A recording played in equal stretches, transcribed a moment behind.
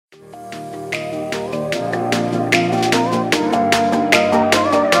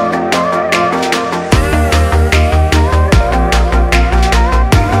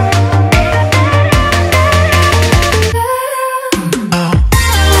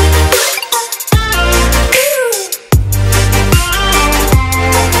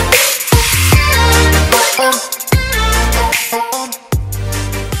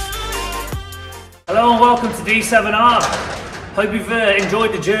PT3 Hope you've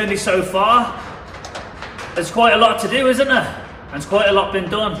enjoyed the journey so far. There's quite a lot to do, isn't there? And there's quite a lot been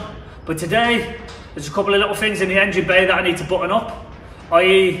done. But today, there's a couple of little things in the engine bay that I need to button up,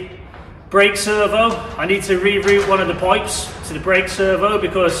 i.e. brake servo. I need to reroute one of the pipes to the brake servo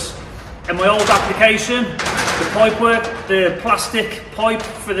because in my old application, the pipework, the plastic pipe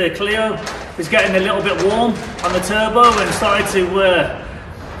for the Clio is getting a little bit warm on the turbo and started to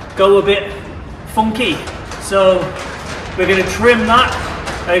go a bit funky. So we're going to trim that,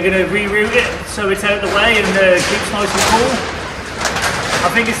 we're going to reroute it so it's out of the way and keeps nice and cool. I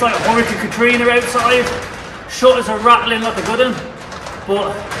think it's like Hurricane Katrina outside. Shutters are rattling like a good one,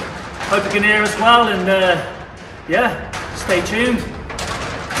 but hope you can hear us well and yeah, stay tuned.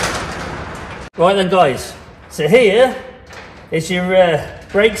 Right then guys, so here is your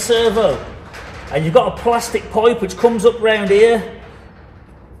brake servo and you've got a plastic pipe which comes up round here,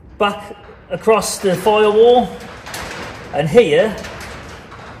 back across the firewall, and here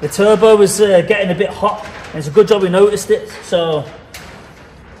the turbo is getting a bit hot and it's a good job we noticed it. So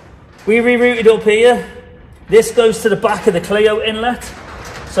we rerouted up here. This goes to the back of the Clio inlet.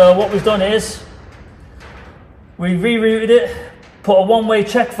 So what we've done is we rerouted it, put a one-way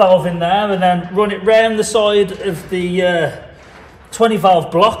check valve in there and then run it round the side of the 20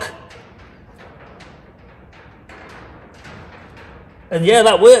 valve block. And yeah,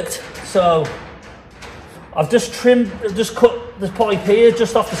 that worked. So I've just cut the pipe here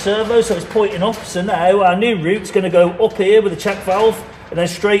just off the servo so it's pointing up. So now our new route's going to go up here with the check valve and then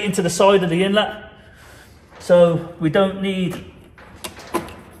straight into the side of the inlet. So we don't need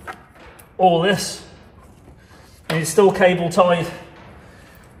all this. And it's still cable tied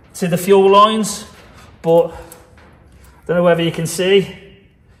to the fuel lines, but I don't know whether you can see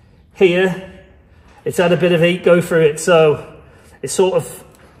here, it's had a bit of heat go through it, so it sort of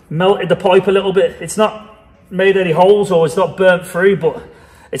melted the pipe a little bit. It's not made any holes or it's not burnt through, but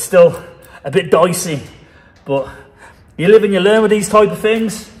it's still a bit dicey. But you live and you learn with these type of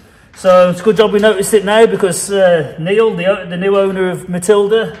things. So it's a good job we noticed it now because Neil, the new owner of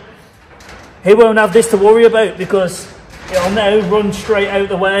Matilda, he won't have this to worry about because it'll now run straight out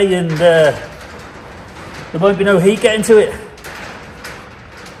the way and there won't be no heat getting to it.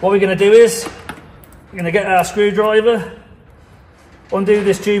 What we're going to do is we're going to get our screwdriver, undo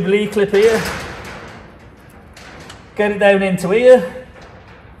this Jubilee clip here, get it down into here,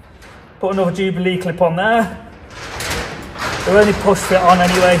 put another Jubilee clip on there. They're only push fit on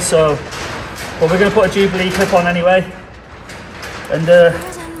anyway, so but we're going to put a Jubilee clip on anyway and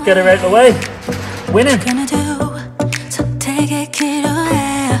get her out of the way. Winning.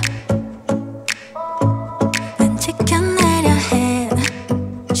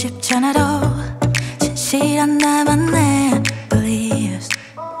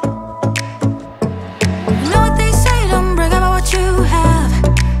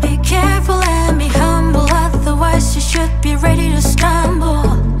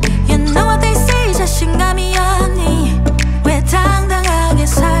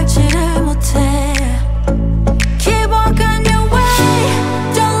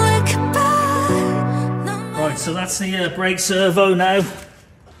 So that's the brake servo now.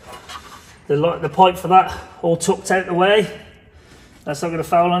 The pipe for that all tucked out the way. That's not going to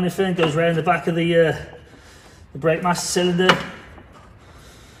foul anything. Goes around the back of the brake master cylinder,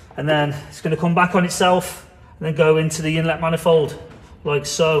 and then it's going to come back on itself and then go into the inlet manifold like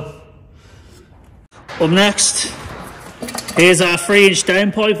so. Up next, here's our 3-inch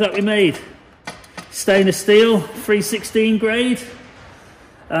downpipe that we made. Stainless steel, 316 grade,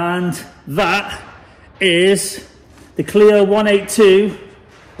 and that is the Clio 182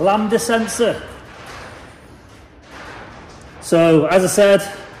 lambda sensor. So as I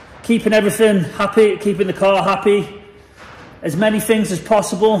said, keeping everything happy, keeping the car happy, as many things as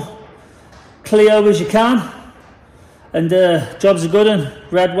possible, Clio as you can, and job's a good one,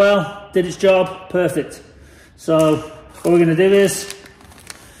 read well, did its job, perfect. So what we're going to do is,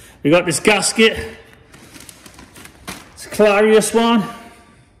 we got this gasket, it's a Clarius one.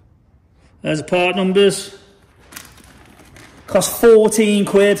 There's the part numbers. Cost 14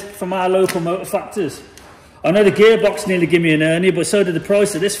 quid from our local motor factors. I know the gearbox nearly gave me an hernia, but so did the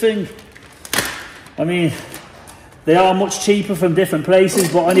price of this thing. I mean, they are much cheaper from different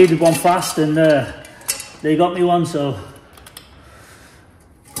places, but I needed one fast and they got me one, so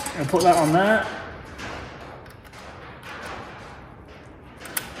I'll put that on there.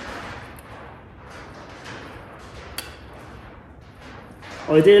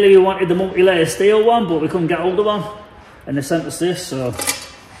 Ideally we wanted the multi-layer steel one, but we couldn't get hold of one and they sent us this, so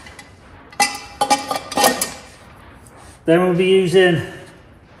then we'll be using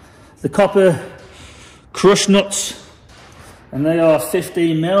the copper crush nuts, and they are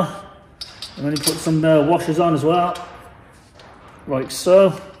 15mm. I'm going to put some washers on as well, like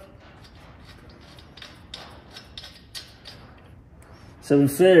so. So in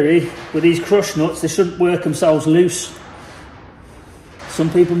theory, with these crush nuts, they shouldn't work themselves loose. Some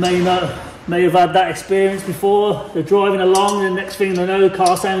people may have had that experience before. They're driving along and the next thing they know, the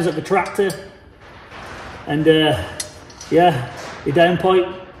car sounds like a tractor. And yeah, your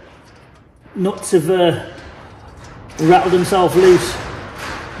downpipe nuts have rattled themselves loose.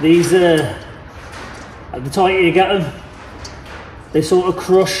 These, at the tighter you get them, they sort of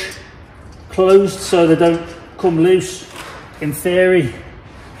crush closed so they don't come loose, in theory.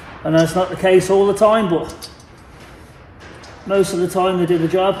 And that's not the case all the time, but most of the time they do the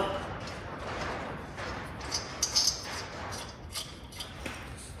job.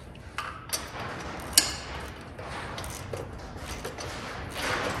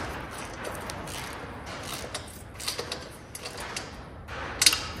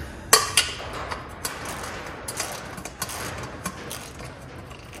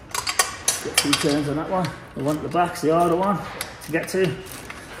 Get 2 turns on that one. The one at the back's the harder one to get to.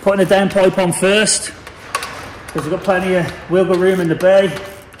 Putting the downpipe on first, because we've got plenty of wiggle room in the bay.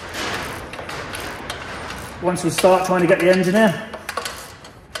 Once we start trying to get the engine in.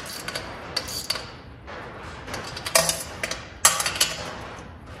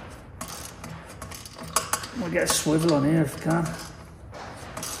 We'll get a swivel on here if we can.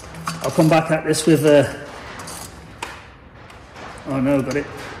 I'll come back at this with oh no, got it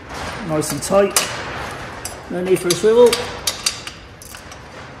nice and tight. No need for a swivel.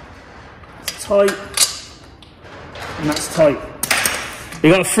 It's tight. And that's tight. You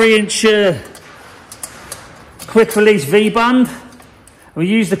got a 3-inch quick release V-band. We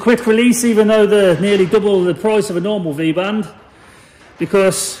use the quick release even though they're nearly double the price of a normal V-band,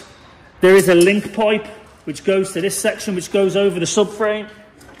 because there is a link pipe which goes to this section which goes over the subframe,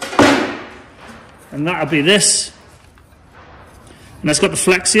 and that'll be this, and that's got the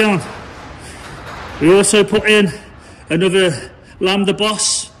flexi on. We also put in another Lambda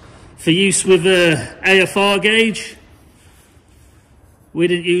Boss for use with the AFR gauge. We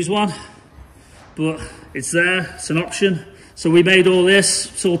didn't use one, but it's there, it's an option. So we made all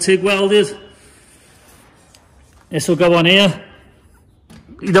this, it's all TIG welded. This will go on here.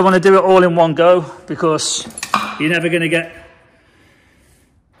 You don't want to do it all in one go because you're never going to get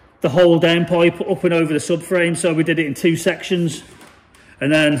the whole downpipe up and over the subframe. So we did it in 2 sections,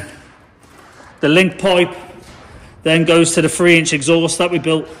 and then the link pipe then goes to the 3-inch exhaust that we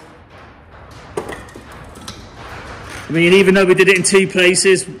built. I mean, even though we did it in 2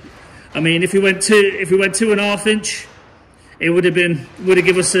 places, I mean, if we went 2.5 inch, it would have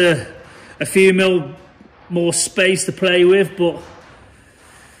given us a few mil more space to play with, but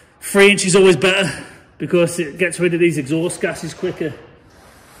 3 inch is always better because it gets rid of these exhaust gases quicker,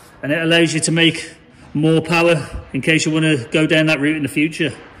 and it allows you to make more power in case you want to go down that route in the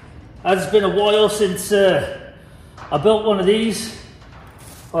future. As it's been a while since I built one of these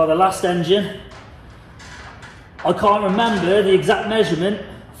for the last engine, I can't remember the exact measurement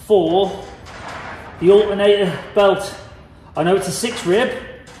for the alternator belt. I know it's a 6 rib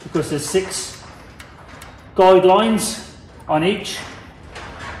because there's 6 guidelines on each.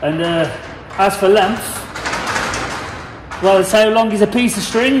 And as for length, well, it's how long is a piece of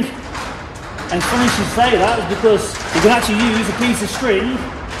string. And funny you should say that is because you can actually use a piece of string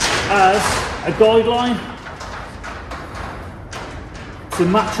as a guideline to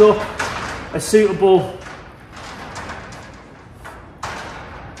match up a suitable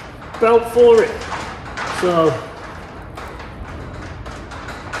belt for it. So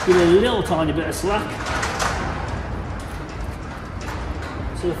give it a little tiny bit of slack.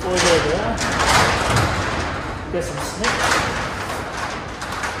 So if I go over there, get some snips.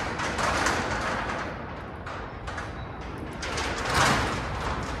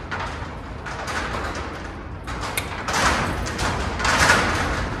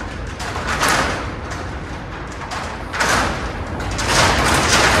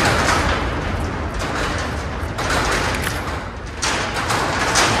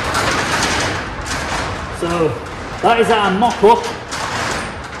 So that is our mock-up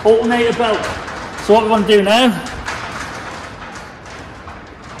alternator belt. So what we want to do now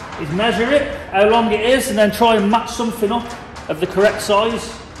is measure it, how long it is, and then try and match something up of the correct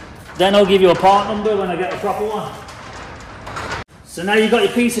size. Then I'll give you a part number when I get a proper one. So now you've got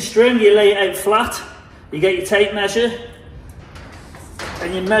your piece of string, you lay it out flat, you get your tape measure,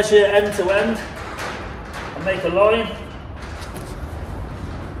 and you measure end to end and make a line.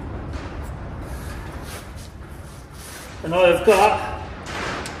 And I've got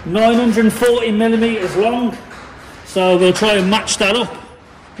 940 millimeters long. So we'll try and match that up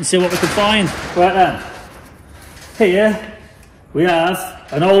and see what we can find. Right then, here we have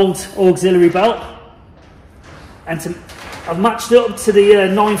an old auxiliary belt, and I've matched it up to the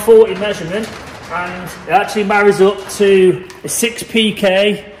 940 measurement, and it actually marries up to a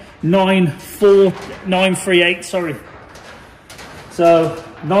 6PK 938, sorry. So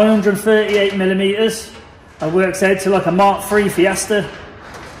 938 millimeters, and works out to like a Mark III Fiesta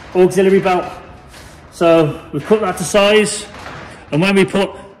auxiliary belt. So we've cut that to size, and when we put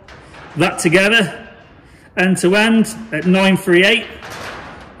that together end to end at 938,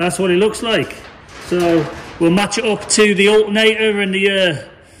 that's what it looks like. So we'll match it up to the alternator and the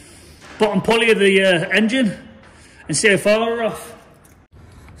bottom pulley of the engine and see how far we're off.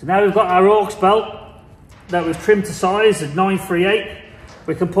 So now we've got our aux belt that we've trimmed to size at 938.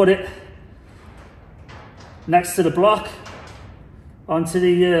 We can put it next to the block onto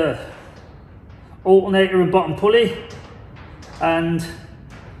the alternator and bottom pulley, and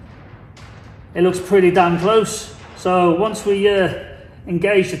it looks pretty damn close. So once we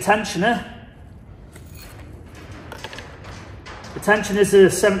engage the tensioner is a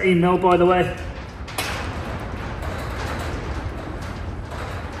 17mm, by the way.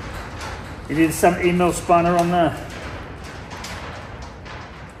 You need a 17mm spanner on there.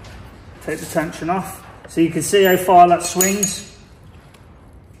 Take the tension off so you can see how far that swings.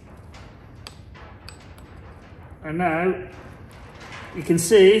 And now you can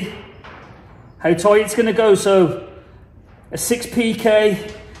see how tight it's going to go. So a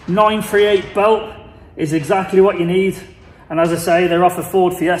 6PK 938 belt is exactly what you need. And as I say, they're off a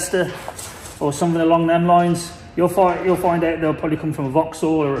Ford Fiesta or something along them lines. You'll find out they'll probably come from a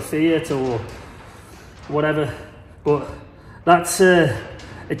Vauxhall or a Fiat or whatever. But that's a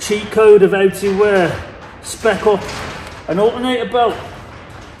cheat code of how to spec up an alternator belt.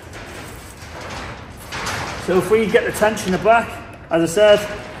 So if we get the tensioner back, as I said,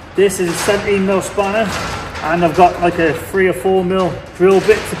 this is a 17mm spanner, and I've got like a 3 or 4mm drill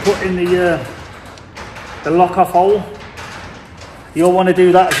bit to put in the lock-off hole. You'll want to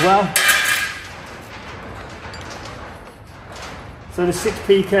do that as well. So the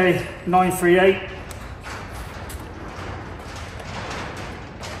 6PK 938,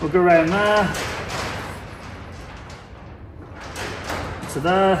 we'll go around there to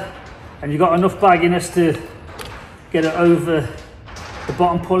there, and you've got enough bagginess to get it over the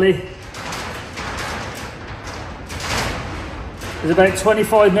bottom pulley. There's about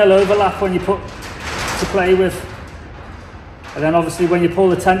 25mm overlap when you put to play with, and then obviously when you pull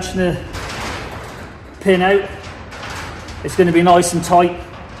the tensioner pin out, it's going to be nice and tight.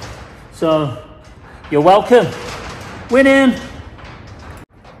 So you're welcome. Winning.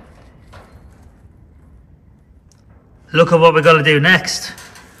 Look at what we've got to do next.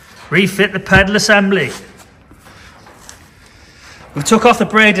 Refit the pedal assembly. We took off the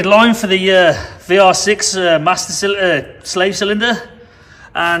braided line for the VR6 slave cylinder,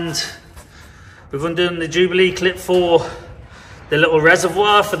 and we've undone the Jubilee clip for the little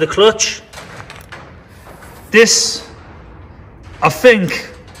reservoir for the clutch. This, I think,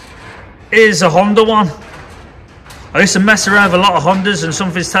 is a Honda one. I used to mess around with a lot of Hondas, and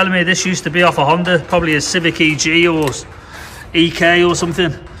something's telling me this used to be off a Honda, probably a Civic EG or EK or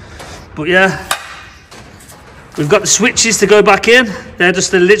something. But yeah, we've got the switches to go back in. They're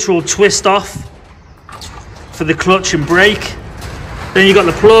just a literal twist off for the clutch and brake. Then you got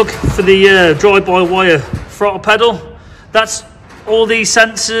the plug for the drive-by-wire throttle pedal. That's all these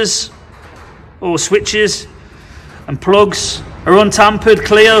sensors or switches and plugs are untampered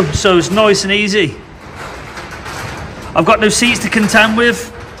Clio, so it's nice and easy. I've got no seats to contend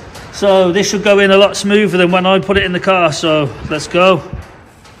with, so this should go in a lot smoother than when I put it in the car. So let's go.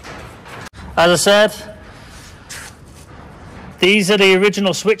 As I said, these are the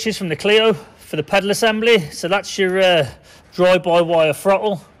original switches from the Clio for the pedal assembly. So that's your drive-by-wire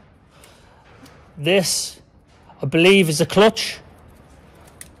throttle. This, I believe, is the clutch,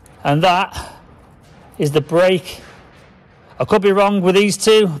 and that is the brake. I could be wrong with these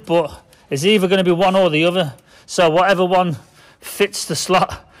two, but it's either going to be one or the other. So whatever one fits the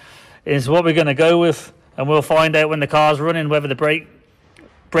slot is what we're going to go with, and we'll find out when the car's running whether the brake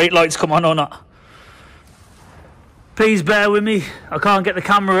lights come on or not. Please bear with me. I can't get the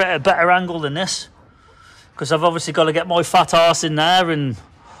camera at a better angle than this, because I've obviously got to get my fat arse in there and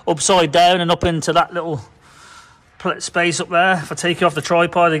upside down and up into that little space up there. If I take you off the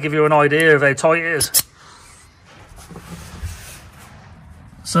tripod, I'll give you an idea of how tight it is.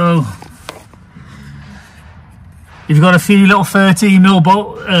 So you've got a few little 13mm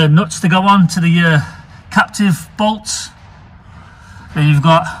bolt nuts to go on to the captive bolts. Then you've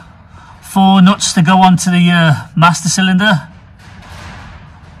got 4 nuts to go onto the master cylinder.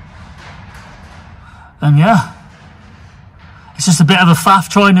 And yeah, it's just a bit of a faff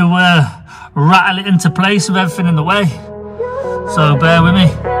trying to rattle it into place with everything in the way. So bear with me.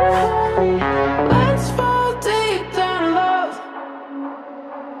 Let's fall deep down love.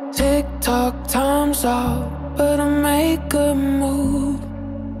 Tick-tock, time's up, better make a move.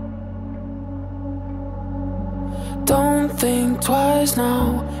 Don't think twice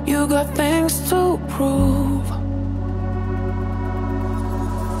now, you got things to prove.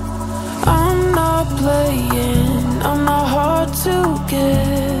 I'm not playing, I'm not hard to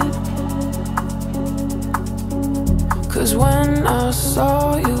get. 'Cause when I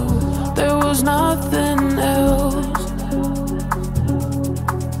saw you, there was nothing else.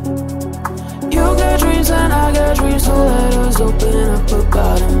 You got dreams and I got dreams, so let us open up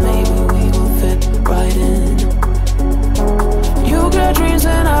about it. Maybe we will fit right in. You got dreams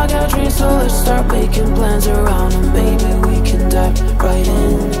and I got dreams, so let's start making plans around it. Maybe we can dive right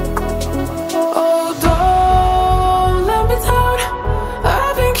in. Oh, don't let me down,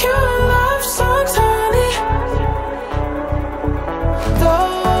 I've been killing love songs, honey.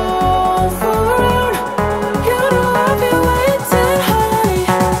 Don't fool around, you know I've been waiting, honey.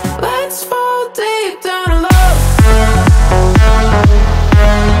 Let's fall deep down in love. Down in love.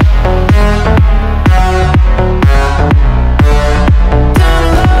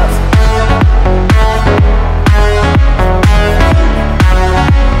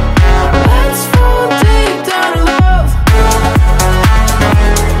 Let's fall deep down in love. Let's fall deep down in love.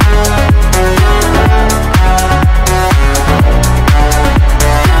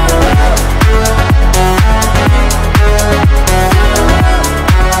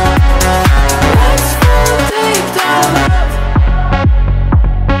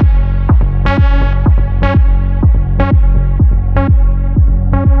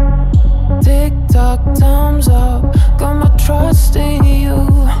 Tick-tock, time's up, got my trust in you.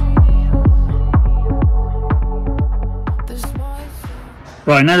 This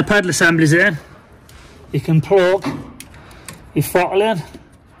might Right, now the pedal assembly's in. You can plug your throttle in,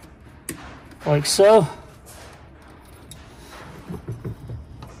 like so.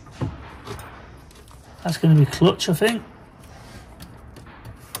 That's going to be clutch, I think.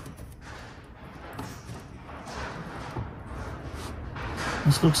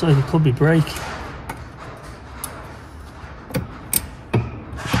 This looks like it could be brake.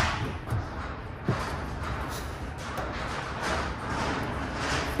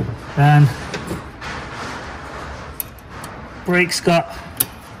 And brake's got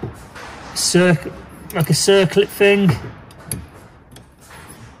like a circlet thing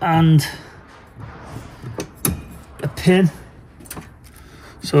and a pin.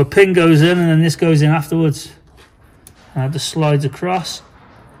 So a pin goes in and then this goes in afterwards. And it just slides across.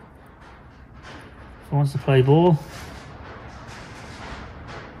 If it wants to play ball.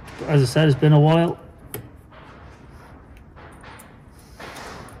 But as I said, it's been a while.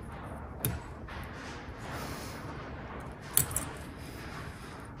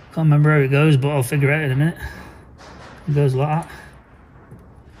 Can't remember how it goes, but I'll figure it out in a minute. It goes like that.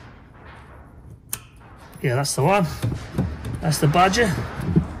 Yeah, that's the one. That's the Badger.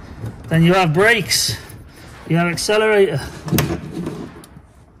 Then you have brakes. You have accelerator.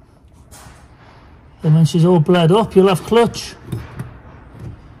 And when she's all bled up, you'll have clutch.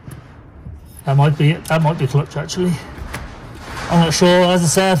 That might be it. That might be clutch, actually. I'm not sure. As I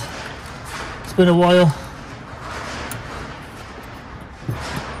said, it's been a while.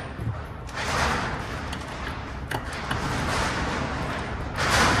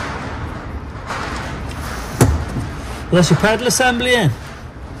 Well, that's your pedal assembly in.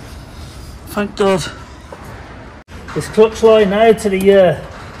 Thank God. This clutch line now to the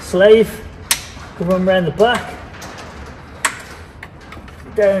slave. Can run around the back.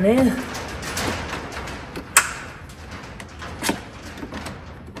 Down here.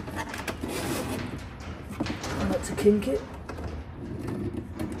 And that's to kink it.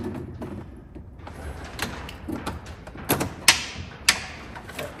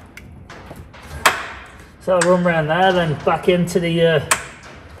 So I'll run around there, then back into the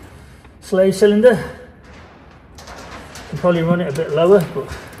slave cylinder. Can probably run it a bit lower, but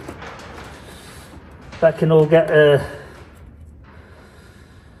that can all get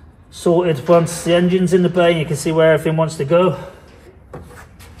sorted once the engine's in the bay and you can see where everything wants to go.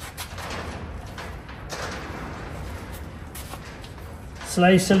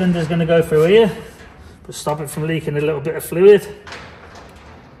 Slave cylinder is going to go through here, but stop it from leaking a little bit of fluid.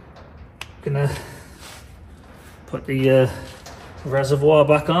 Gonna put the reservoir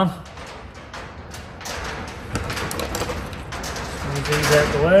back on. these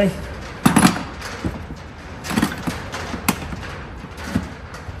out the way.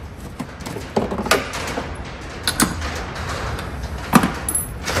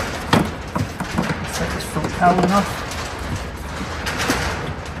 Let's take this front cowling off.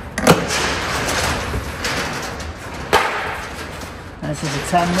 This is a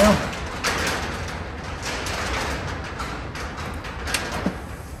 10mm.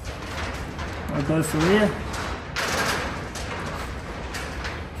 I'll go through here.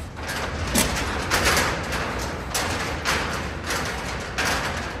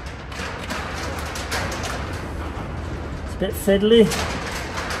 It's a bit fiddly.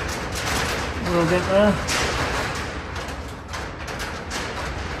 We'll get there.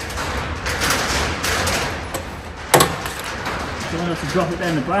 Don't have to drop it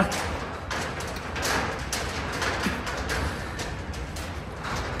down the back.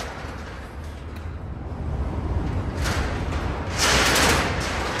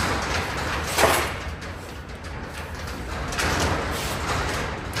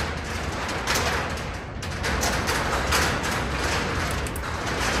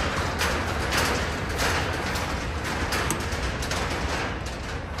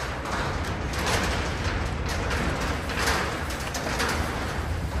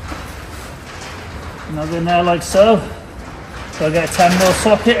 And I'll go in there like so. So I'll get a 10mm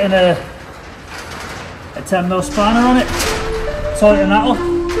socket and a 10mm spanner on it. Tighten that up.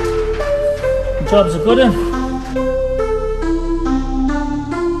 The job's a good one.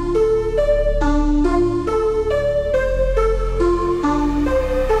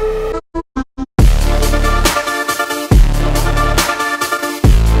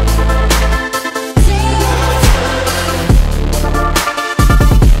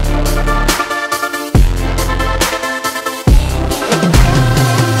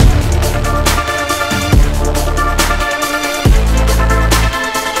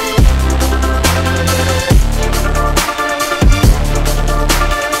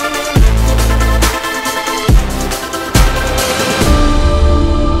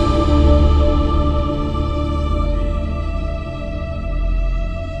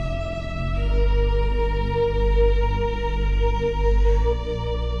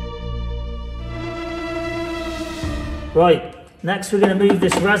 Right, next we're going to move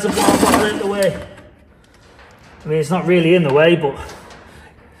this reservoir bottle out of the way. I mean, it's not really in the way, but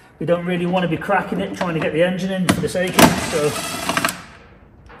we don't really want to be cracking it, trying to get the engine in for the sake of it, so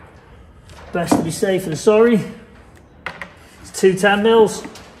best to be safe than sorry. It's 2 10mm.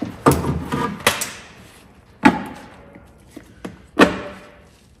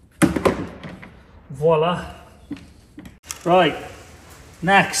 Voila. Right,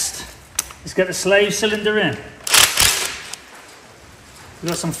 next, let's get the slave cylinder in. We've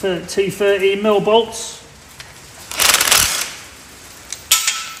got some 2 13mm bolts.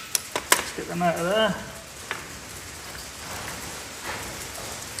 Let's get them out of there.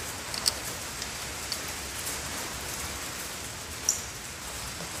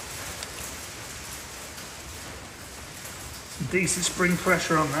 Some decent spring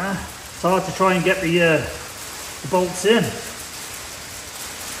pressure on there. It's hard to try and get the bolts in. That's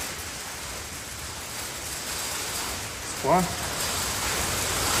one.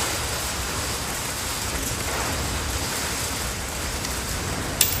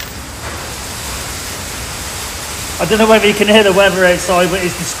 I don't know whether you can hear the weather outside, but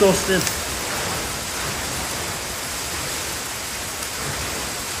it's disgusting.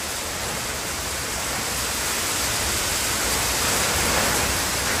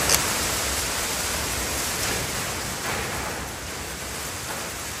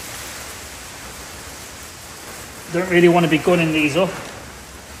 Don't really want to be gunning these up.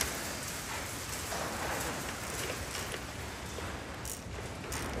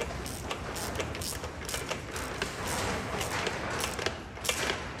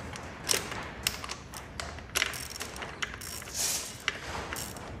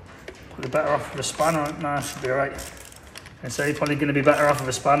 Better off with a spanner. No, it should be alright. I'd say probably going to be better off with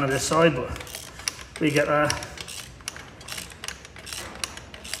a spanner this side, but we get there.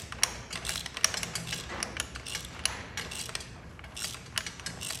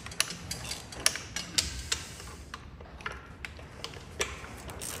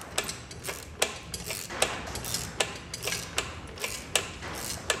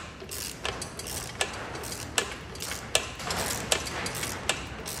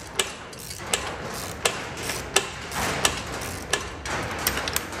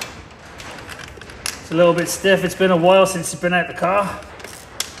 A little bit stiff. It's been a while since it's been out the car.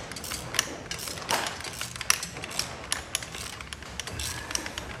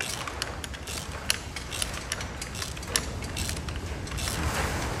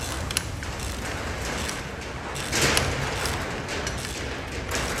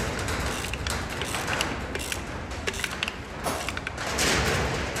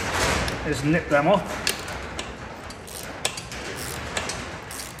 Just nip them up.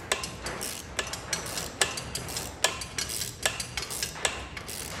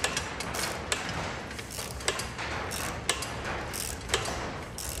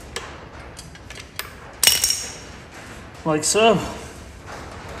 Like so.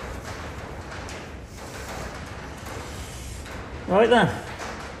 Right then,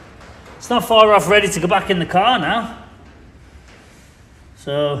 it's not far off ready to go back in the car now.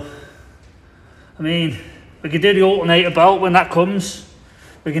 So, I mean, we can do the alternator belt when that comes.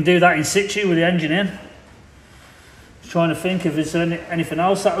 We can do that in situ with the engine in. Just trying to think if there's anything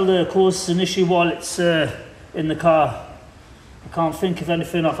else that'll cause an issue while it's in the car. I can't think of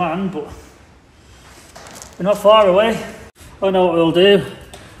anything offhand, but we're not far away. I know what we'll do.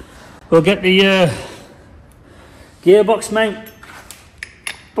 We'll get the gearbox mount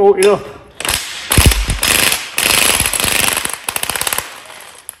bolted up.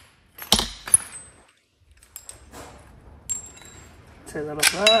 Take that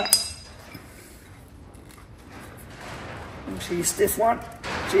off there. Make sure you stiff one.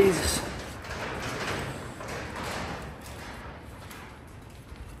 Jesus.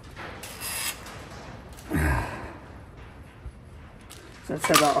 So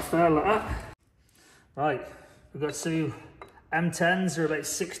take that off there like that. Right, we've got two M10s, they're about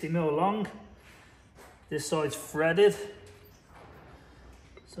 60mm long. This side's threaded.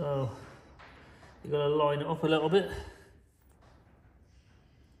 So you've got to line it up a little bit.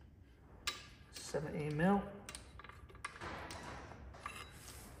 17mm.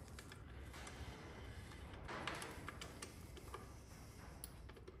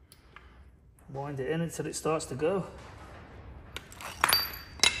 Wind it in until it starts to go.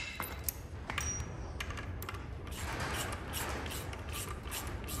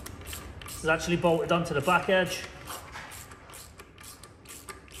 It's actually bolted onto the back edge.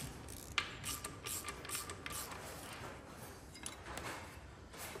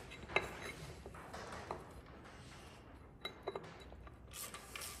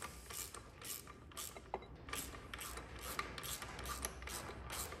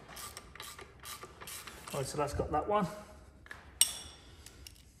 Right, so that's got that one.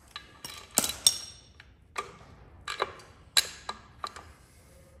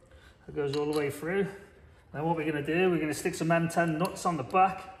 It goes all the way through. Then what we're going to do, we're going to stick some M10 nuts on the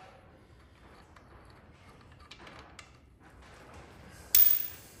back.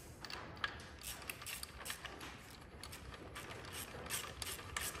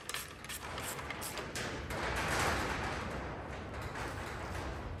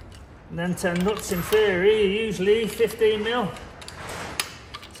 And then 10 nuts in theory are usually 15mm.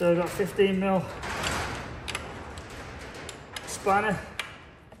 So I've got 15mm spanner.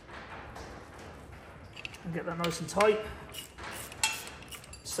 And get that nice and tight.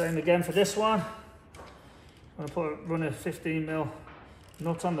 Same again for this one. I'm going to run a 15mm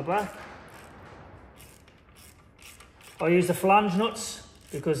nut on the back. I use the flange nuts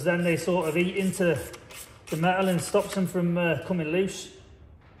because then they sort of eat into the metal and stops them from coming loose.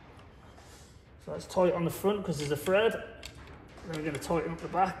 So that's tight on the front because there's a thread. Then we're going to tighten up the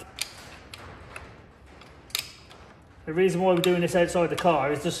back. The reason why we're doing this outside the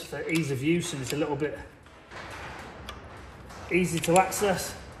car is just for ease of use, and it's a little bit easy to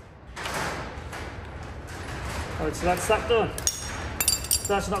access. Right, so that's that done.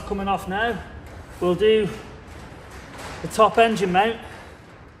 So that's not coming off now. We'll do the top engine mount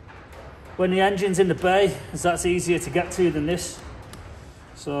when the engine's in the bay, as that's easier to get to than this.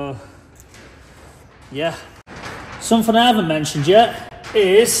 So yeah. Something I haven't mentioned yet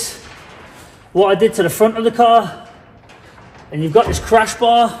is what I did to the front of the car. And you've got this crash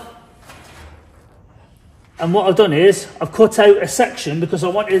bar. And what I've done is I've cut out a section because I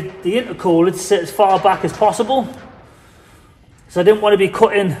wanted the intercooler to sit as far back as possible. So I didn't want to be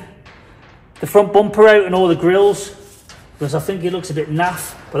cutting the front bumper out and all the grills, because I think it looks a bit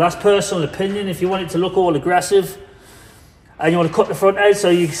naff. But that's personal opinion. If you want it to look all aggressive and you want to cut the front out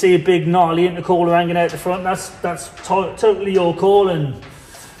so you can see a big gnarly intercooler hanging out the front, that's totally your call, and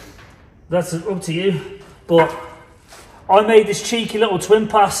that's up to you. But I made this cheeky little twin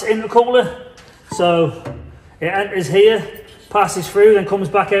pass intercooler, so it enters here, passes through, then comes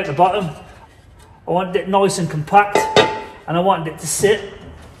back out the bottom. I wanted it nice and compact, and I wanted it to sit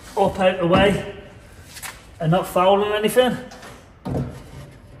up out the way and not foul or anything.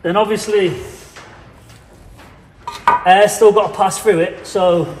 Then obviously air's still got to pass through it,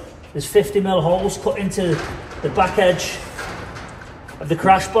 so there's 50mm holes cut into the back edge of the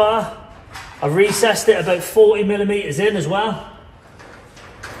crash bar. I've recessed it about 40mm in as well,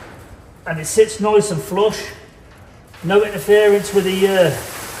 and it sits nice and flush. No interference with the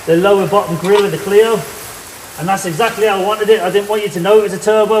the lower bottom grille of the Clio, and that's exactly how I wanted it. I didn't want you to know it was a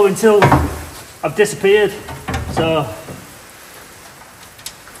turbo until I've disappeared. So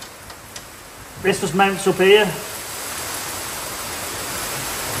this just mounts up here.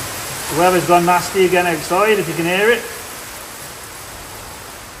 The weather's gone nasty again outside, if you can hear it.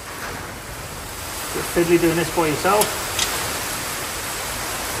 Bit fiddly doing this by yourself.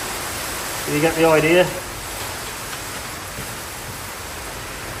 So you get the idea.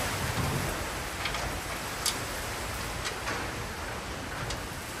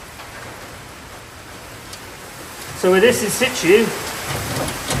 So with this in situ,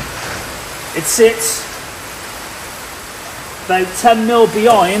 it sits about 10mm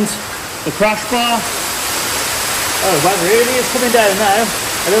behind the crash bar. Oh, that really is coming down now.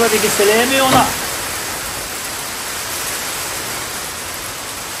 I don't know if you can still hear me or not.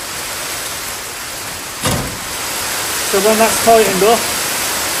 So when that's tightened up,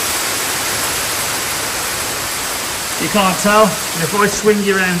 you can't tell. And if I swing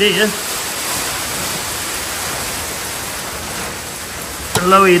you around here, and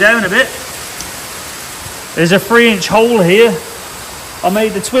lower you down a bit, there's a 3-inch hole here. I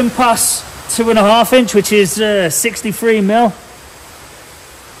made the twin pass 2.5 inch, which is 63mm.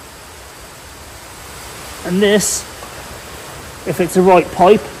 And this, if it's the right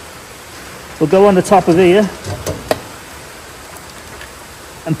pipe, will go on the top of here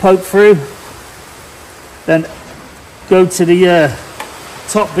and poke through, then go to the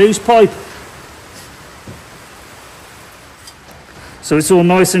top boost pipe. So it's all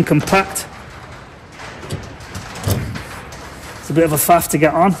nice and compact. It's a bit of a faff to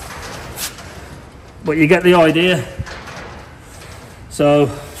get on, but you get the idea. So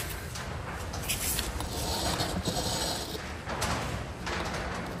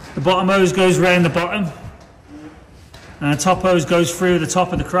the bottom hose goes round the bottom, and the top hose goes through the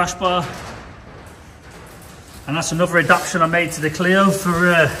top of the crash bar. And that's another adaptation I made to the Clio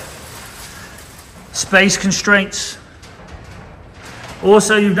for space constraints.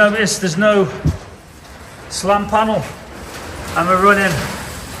 Also, you've noticed there's no slam panel, and we're running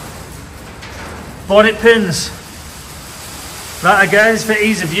bonnet pins. That again is for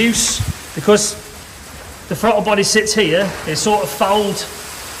ease of use, because the throttle body sits here. It sort of fouled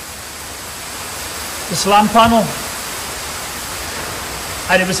the slam panel,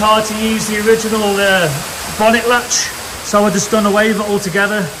 and it was hard to use the original bonnet latch, so I just done away with it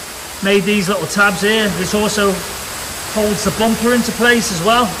altogether. Made these little tabs here. This also holds the bumper into place as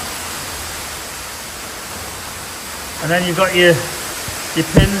well, and then you've got your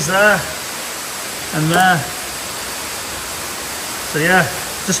pins there and there. So yeah,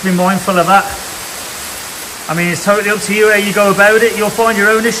 just be mindful of that. I mean, it's totally up to you how you go about it. You'll find your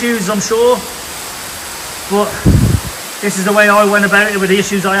own issues, I'm sure, but this is the way I went about it with the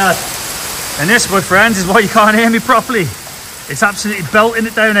issues I had. And this, my friends, is why you can't hear me properly. It's absolutely belting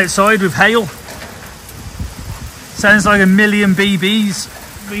it down outside with hail. Sounds like a million BBs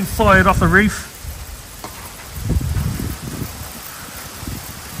being fired off the roof.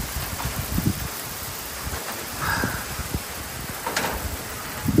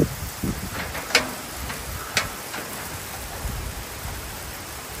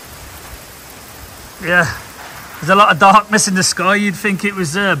 Yeah, there's a lot of darkness in the sky. You'd think it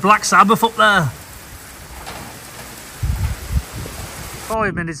was Black Sabbath up there.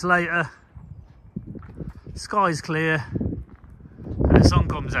 5 minutes later, sky's clear and the sun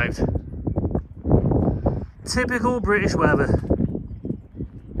comes out. Typical British weather.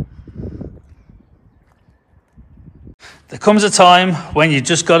 There comes a time when you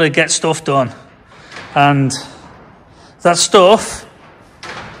just got to get stuff done, and that stuff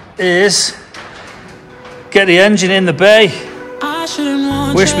is get the engine in the bay.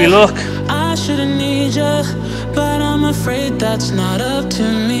 Wish me luck. I shouldn't need you, but I'm afraid that's not up to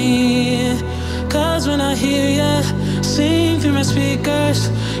me. Cause when I hear you sing through my speakers,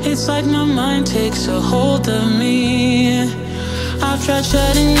 it's like my mind takes a hold of me. I've tried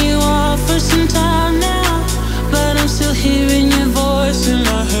shutting you off for some time now, but I'm still hearing your voice in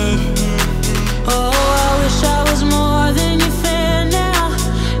my head. Oh, I wish I was more than your fan now,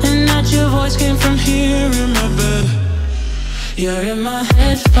 and that your voice came from here in my bed. You're in my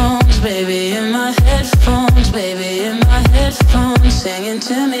headphones, baby, in my headphones, baby, in my headphones, singing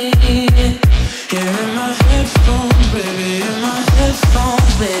to me. You're in my headphones, baby, in my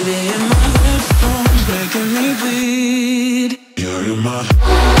headphones, baby, in my headphones, making me bleed. You're in my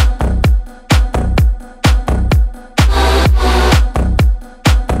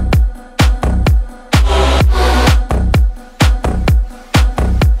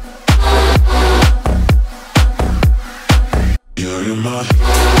You're in my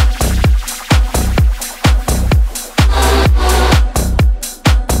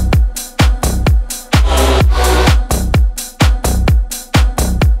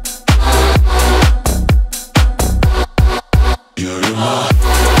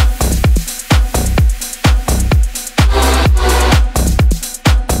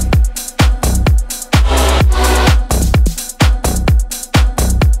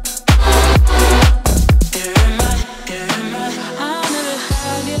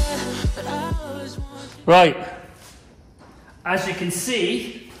Right, as you can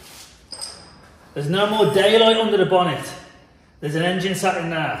see, there's no more daylight under the bonnet. There's an engine sat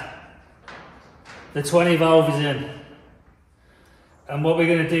in there. The 20 valve is in. And what we're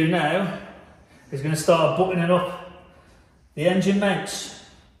going to do now is going to start buttoning up the engine mounts.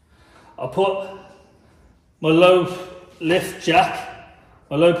 I'll put my low lift jack,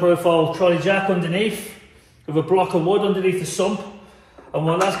 my low profile trolley jack underneath with a block of wood underneath the sump. And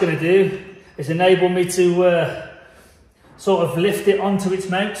what that's going to do is enable me to sort of lift it onto its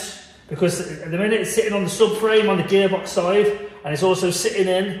mounts, because at the minute it's sitting on the subframe on the gearbox side, and it's also sitting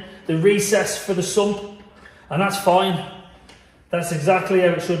in the recess for the sump, and that's fine. That's exactly how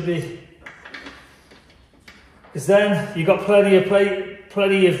it should be. Because then you've got plenty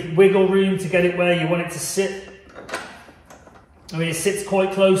of wiggle room to get it where you want it to sit. I mean, it sits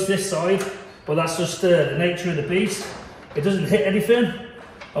quite close this side, but that's just the nature of the beast. It doesn't hit anything,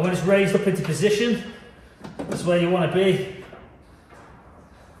 and when it's raised up into position, that's where you want to be.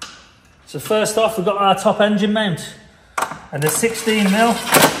 So first off, we've got our top engine mount, and they're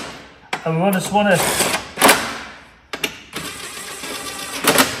 16mm, and we just want to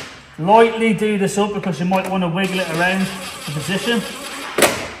lightly do this up, because you might want to wiggle it around the position.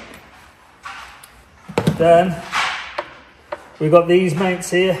 Then we've got these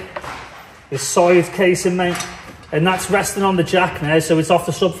mounts here, this side casing mount, and that's resting on the jack now, so it's off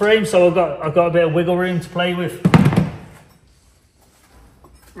the subframe, so I've got a bit of wiggle room to play with.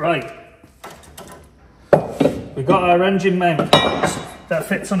 Right, we've got our engine mount that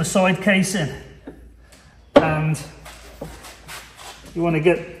fits on the side casing, and you want to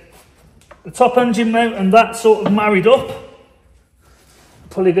get the top engine mount and that sort of married up.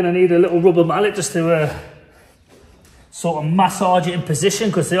 Probably going to need a little rubber mallet just to sort of massage it in position,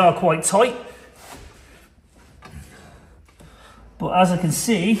 because they are quite tight. But as I can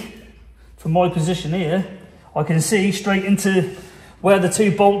see from my position here, I can see straight into where the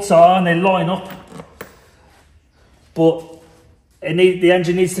two bolts are, and they line up. But the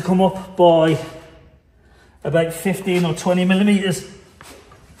engine needs to come up by about 15 or 20 millimeters.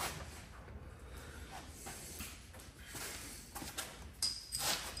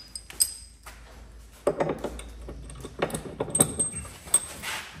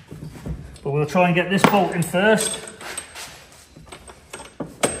 But we'll try and get this bolt in first.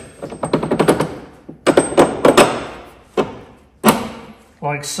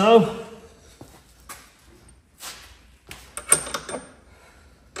 Like so.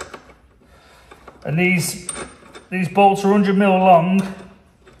 And these bolts are 100mm long,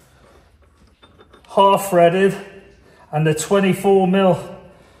 half threaded, and they're 24mm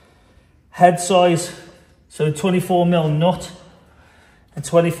head size. So 24mm nut and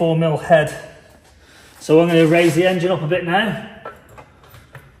 24mm head. So I'm going to raise the engine up a bit now.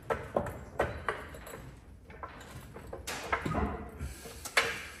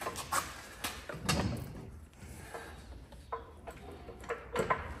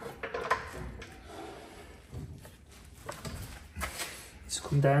 Let's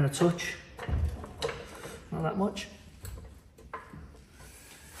come down a touch, not that much.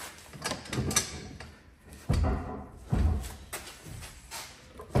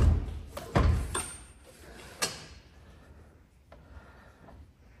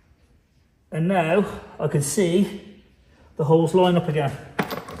 And now I can see the holes line up again.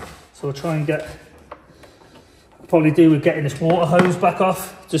 So I'll try and probably do with getting this water hose back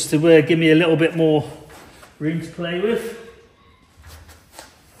off, just to give me a little bit more room to play with.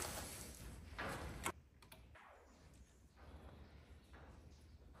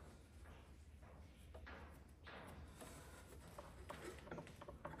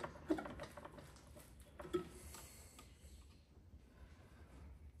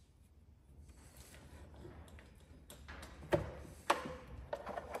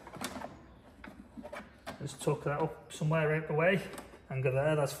 Just tuck that up somewhere out the way and go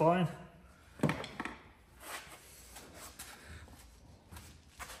there, that's fine.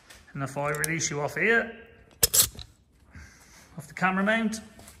 And if I release you off here, off the camera mount,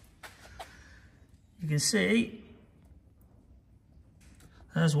 you can see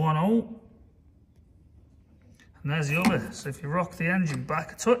there's one hole and there's the other. So if you rock the engine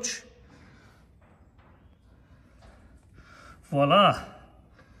back a touch, voila.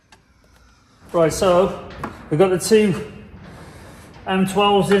 Right, so we've got the two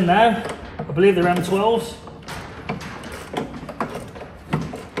M12s in now. I believe they're M12s.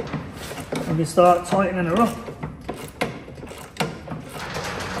 We can start tightening her up.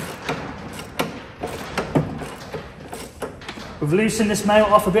 We've loosened this mount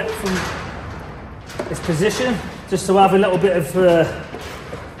off a bit from its position, just to have a little bit of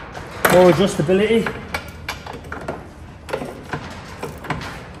more adjustability.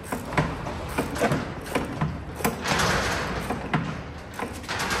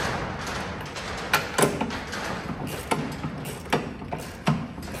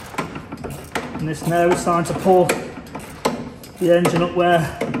 And this now it's time to pull the engine up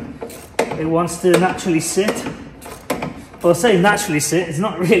where it wants to naturally sit. Well, I say naturally sit, it's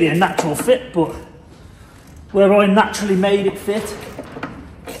not really a natural fit, but where I naturally made it fit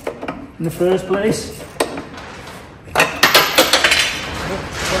in the first place.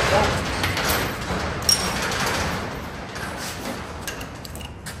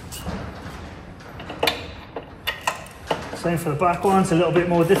 Same for the back one, it's a little bit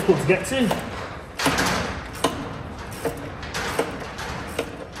more difficult to get to.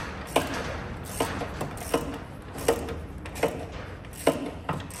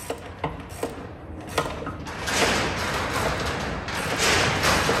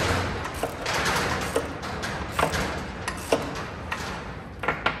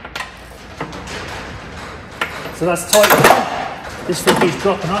 So that's tight now. This thing keeps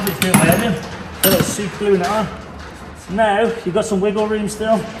dropping off, it's doing my head in. A little super gluing it on. So now you've got some wiggle room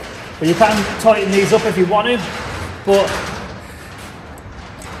still, but you can tighten these up if you want to, but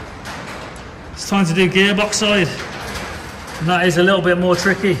it's time to do gearbox side. And that is a little bit more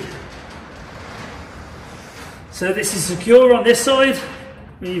tricky. So this is secure on this side.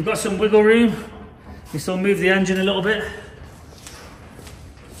 You've got some wiggle room. You still move the engine a little bit.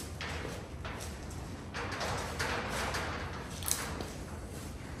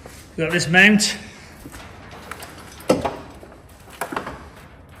 Got this mount.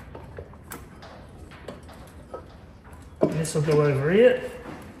 This will go over here.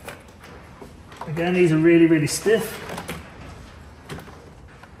 Again, these are really, really stiff.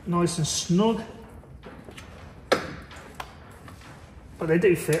 Nice and snug. But they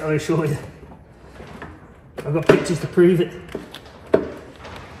do fit, I assure you. I've got pictures to prove it.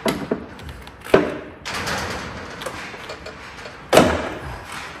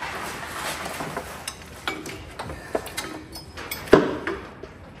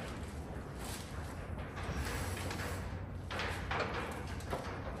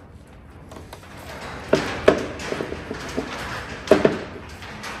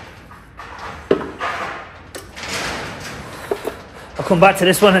 I'll come back to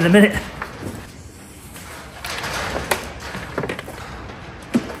this one in a minute.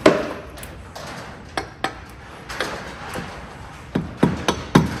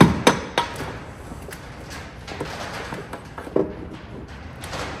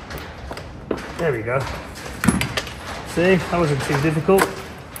 There we go. See, that wasn't too difficult.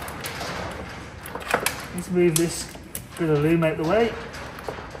 Let's move this bit of loom out the way.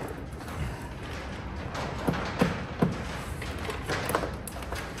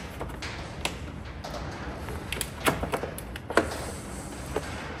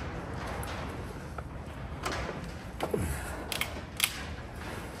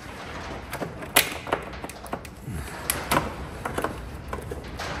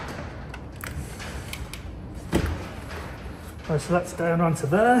 So that's down onto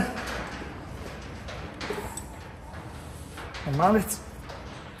there. And mallet.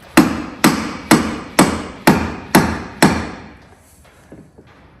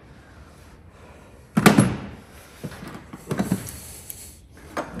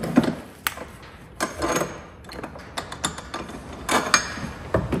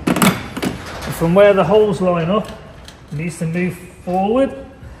 And from where the holes line up, it needs to move forward.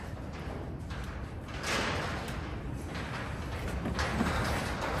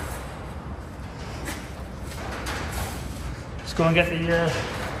 Let's go and get the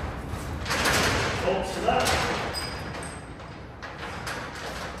bolts to that.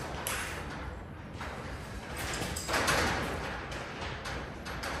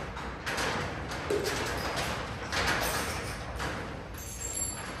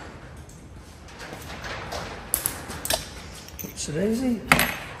 So daisy.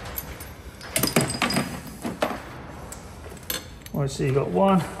 Alright, so you've got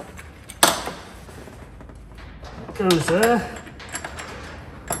one. Goes there.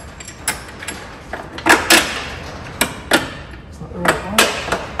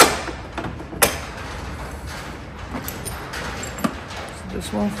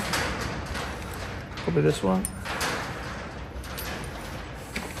 This one, probably this one.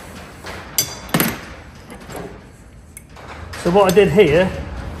 So what I did here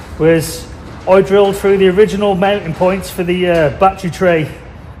was I drilled through the original mounting points for the battery tray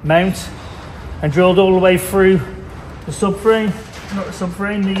mount and drilled all the way through the subframe, not the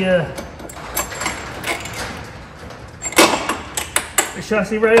subframe, the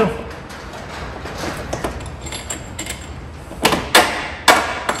chassis rail.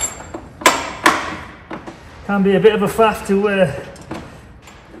 Can be a bit of a faff to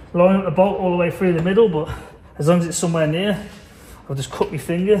line up the bolt all the way through the middle, but as long as it's somewhere near, I'll just cut my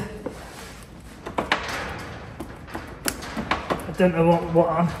finger don't know what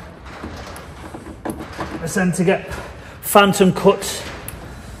on. I tend to get phantom cuts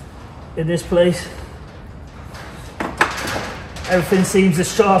in this place. Everything seems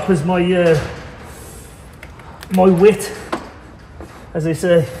as sharp as my my wit, as they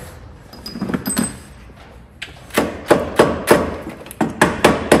say.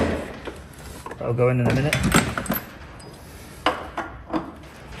 That'll go in a minute.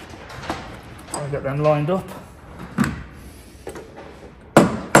 I'll get them lined up.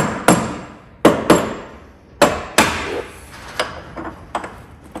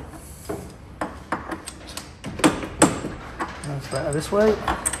 That's better this way.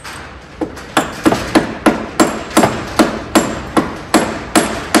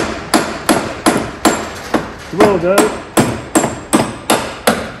 Will go.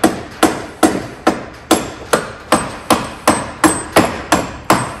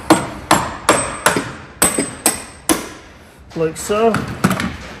 Like so.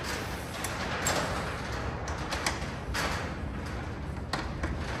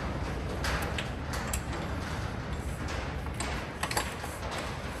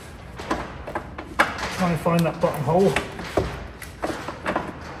 Try and find that bottom hole.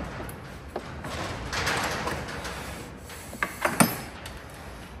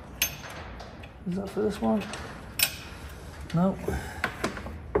 Is that for this one? No.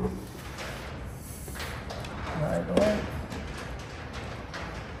 Right away.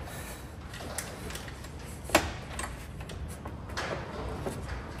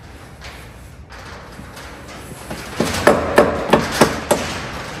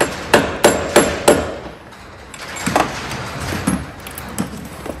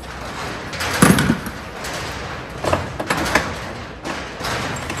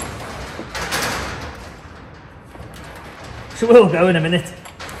 So we'll go in a minute.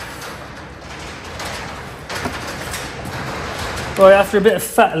 Right, after a bit of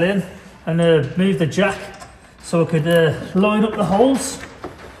fettling and move the jack so I could line up the holes.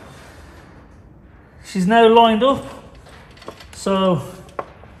 She's now lined up, so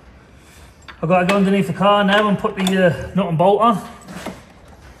I've got to go underneath the car now and put the nut and bolt on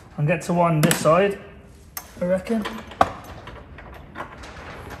and get to one this side, I reckon.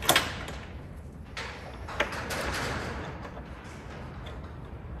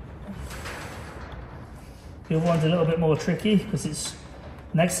 The other one's a little bit more tricky because it's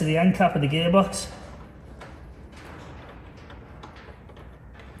next to the end cap of the gearbox.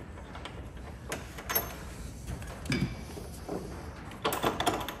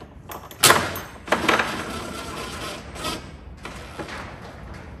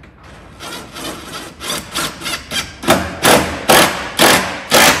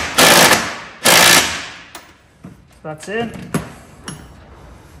 That's it.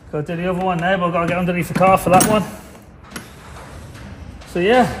 Go do the other one now, but I've got to get underneath the car for that one. So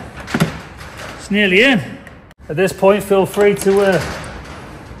yeah, it's nearly in. At this point, feel free to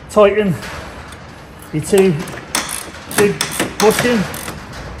tighten your two big bushing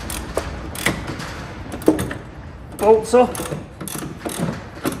bolts up.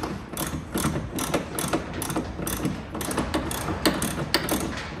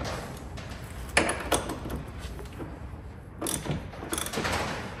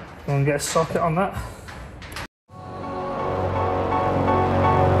 Go and get a socket on that.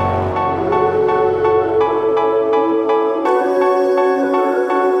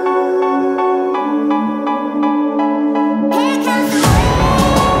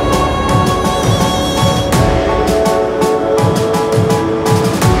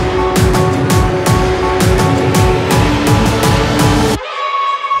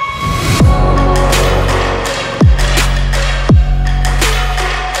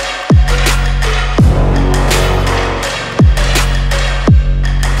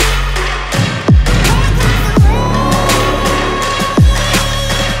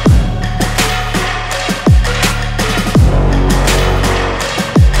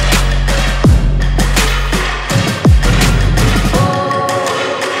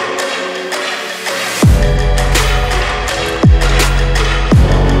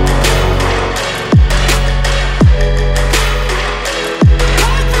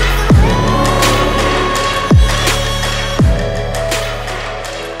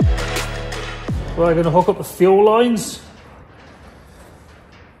 We're going to hook up the fuel lines,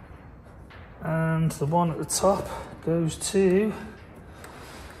 and the one at the top goes to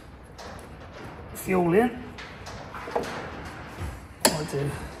fuel in. I'll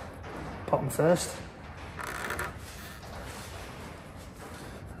do bottom first.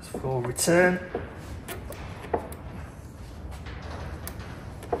 For return.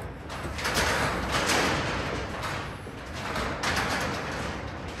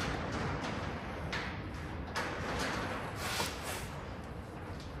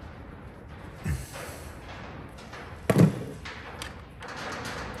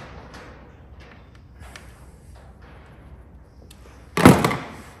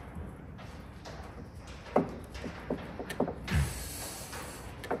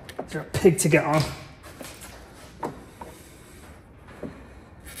 They're a pig to get on.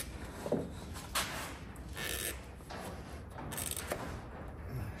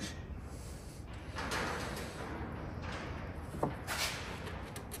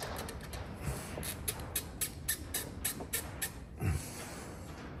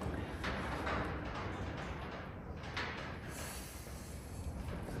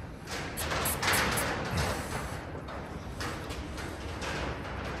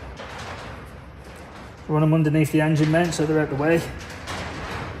 Run them underneath the engine mount so they're out the way.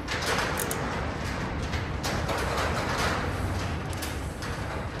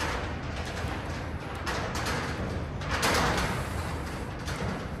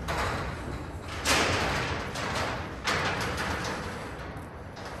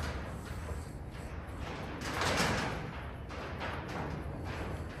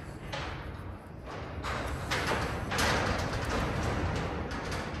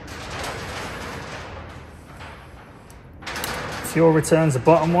 Fuel returns the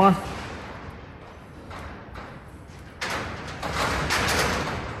bottom one.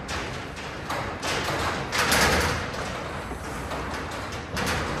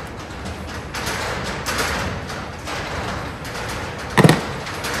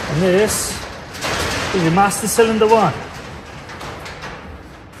 And this is your master cylinder one.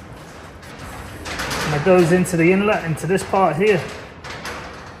 And it goes into the inlet, into this part here.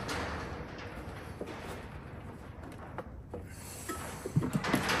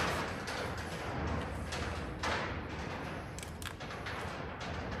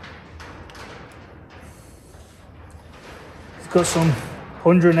 Got some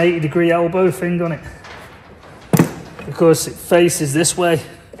 180-degree elbow thing on it because it faces this way.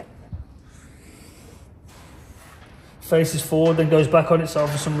 Faces forward, then goes back on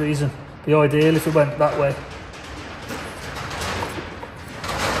itself for some reason. Be ideal if it went that way.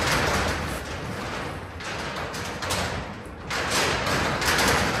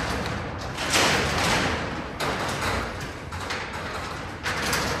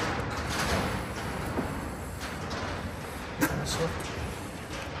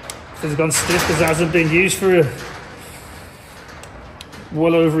 It's gone stiff because it hasn't been used for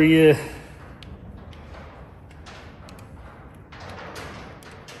well over a year.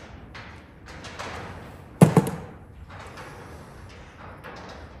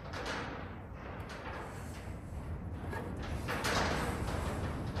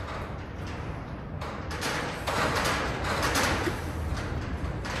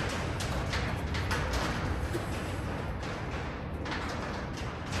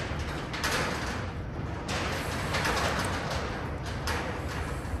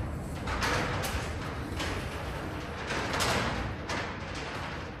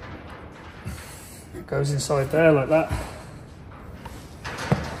 Goes inside there like that.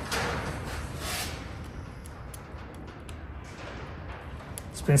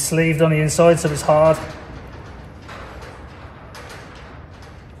 It's been sleeved on the inside so it's hard.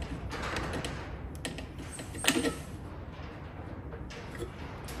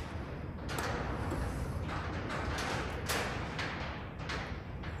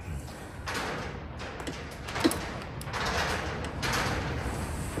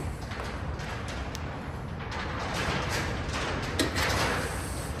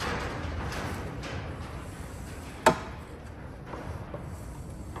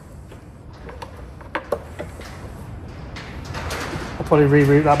 Probably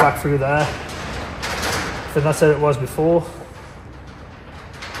reroute that back through there. I think that's how it was before.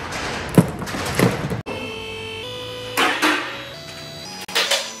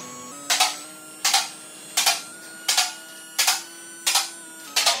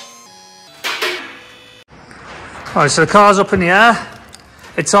 Alright, so the car's up in the air.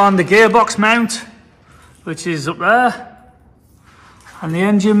 It's on the gearbox mount, which is up there, and the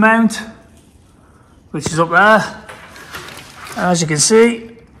engine mount, which is up there. As you can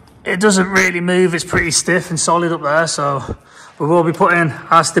see, it doesn't really move. It's pretty stiff and solid up there, so we will be putting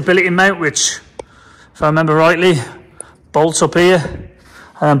our stability mount, which, if I remember rightly, bolts up here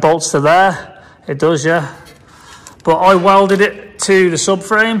and bolts to there. It does, yeah. But I welded it to the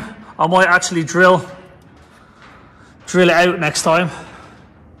subframe. I might actually drill it out next time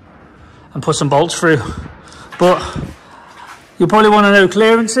and put some bolts through. But you probably want to know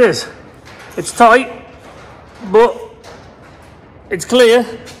clearances. It's tight, but it's clear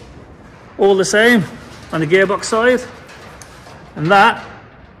all the same on the gearbox side, and that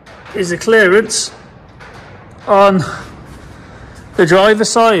is the clearance on the driver's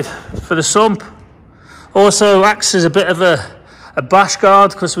side for the sump. Also acts as a bit of a bash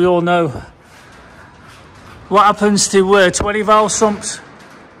guard, because we all know what happens to 20 valve sumps.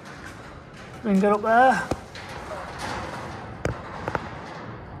 We can get up there.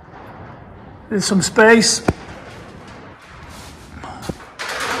 There's some space.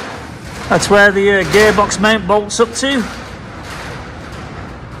 That's where the gearbox mount bolts up to.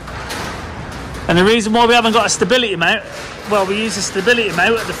 And the reason why we haven't got a stability mount, well, we use a stability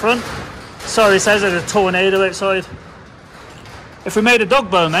mount at the front. Sorry, it says there's a tornado outside. If we made a dog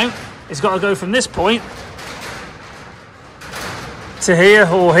bow mount, it's got to go from this point to here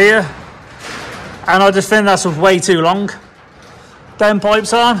or here. And I just think that's way too long.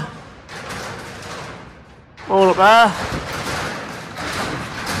 Downpipes on. All up there.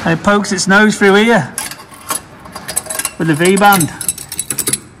 And it pokes its nose through here with the V-band.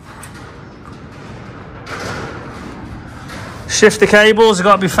 Shifter cables have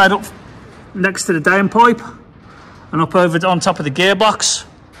got to be fed up next to the downpipe and up over on top of the gearbox.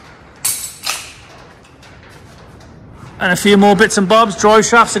 And a few more bits and bobs. Drive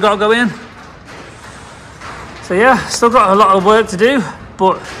shafts have got to go in. So yeah, still got a lot of work to do,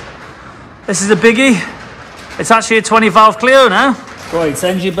 but this is a biggie. It's actually a 20 valve Clio now. Right, it's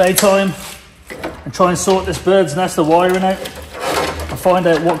engine bay time, and try and sort this bird's nest of wiring out and find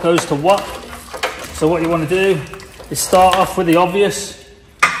out what goes to what. So what you want to do is start off with the obvious,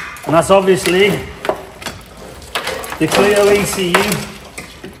 and that's obviously the Clio ECU.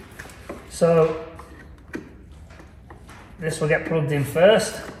 So this will get plugged in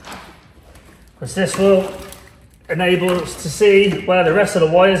first, because this will enable us to see where the rest of the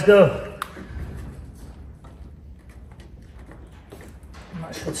wires go. And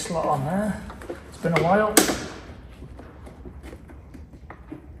that should slot on there. It's been a while.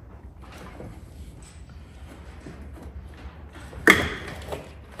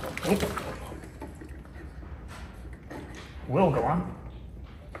 Oop. Will go on.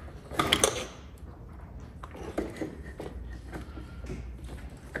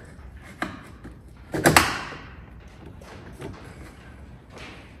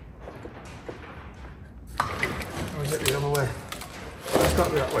 Or is it the other way? It's got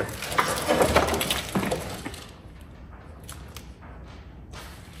to be that way.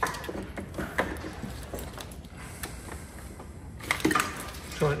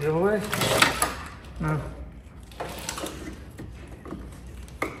 Try it the other way. No.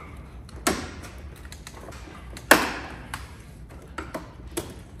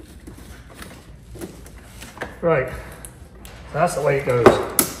 Right, so that's the way it goes.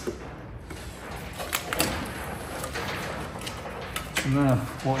 Now,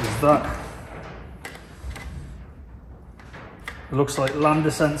 what is that? It looks like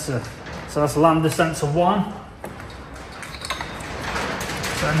lambda sensor. So that's lambda sensor 1. So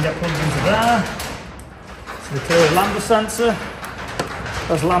I can get plugged into there. So the clear lambda sensor.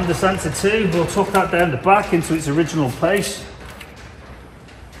 That's lambda sensor 2. We'll tuck that down the back into its original place.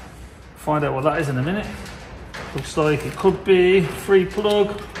 Find out what that is in a minute. Looks like it could be free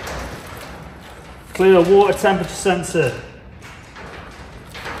plug. Clear water temperature sensor.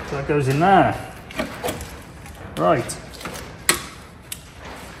 So that goes in there. Right.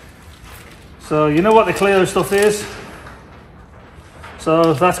 So you know what the Clio stuff is.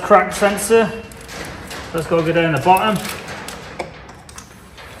 So that's crank sensor. Let's go down the bottom.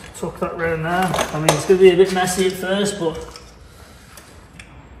 Tuck that round there. I mean, it's going to be a bit messy at first, but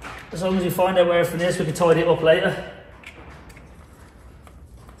as long as we find out where everything is, we can tidy it up later.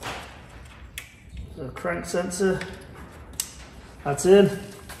 So crank sensor, that's in.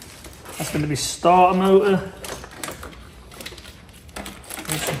 That's going to be starter motor.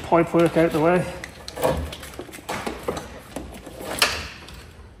 There's some pipe work out the way.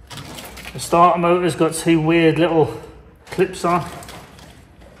 The starter motor's got 2 weird little clips on.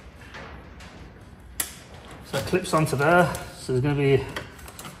 So it clips onto there. So there's going to be,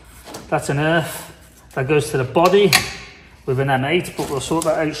 that's an earth that goes to the body with an M8, but we'll sort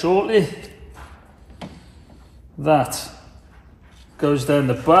that out shortly. That goes down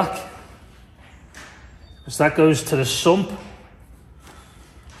the back, because that goes to the sump,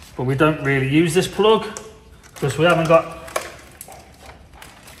 but we don't really use this plug because we haven't got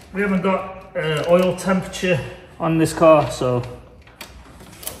oil temperature on this car, so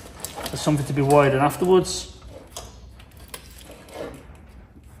there's something to be wired in afterwards.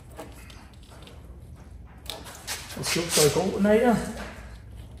 This looks like alternator.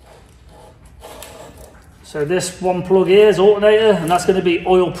 So this one plug here is alternator, and that's going to be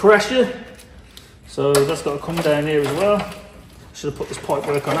oil pressure. So that's got to come down here as well. Should have put this pipe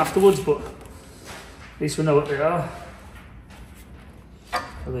work on afterwards, but at least we know what they are.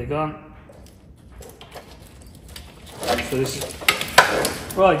 Are they gone? So this is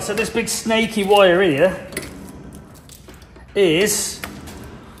right. So this big snaky wire here is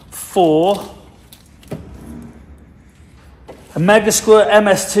for a Mega Squirt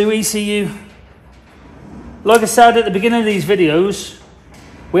MS2 ECU. Like I said at the beginning of these videos,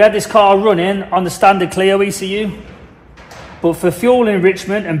 we had this car running on the standard Clio ECU, but for fuel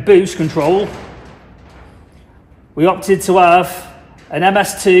enrichment and boost control, we opted to have an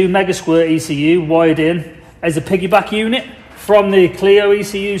MS2 Mega Squirt ECU wired in as a piggyback unit from the Clio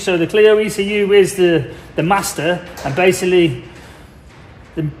ECU. So the Clio ECU is the master, and basically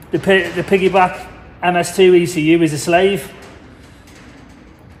the piggyback MS2 ECU is a slave.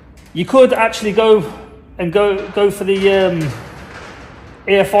 You could actually go for the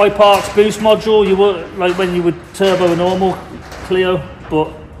EFI Parks boost module. You would, like when you would turbo a normal Clio,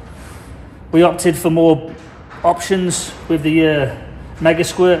 but we opted for more options with the Mega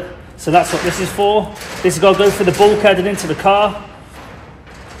Squirt. So that's what this is for. This has got to go for the bulkhead and into the car.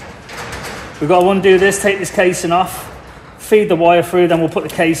 We've got to undo this, take this casing off, feed the wire through, then we'll put the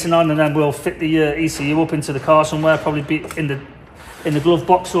casing on, and then we'll fit the ECU up into the car somewhere, probably be in the glove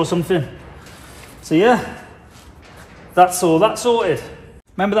box or something. So yeah, that's all that sorted.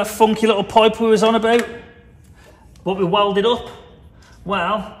 Remember that funky little pipe we was on about? What we welded up?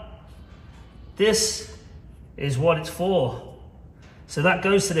 Well, this is what it's for. So that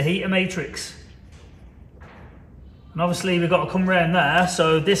goes to the heater matrix. And obviously we've got to come around there,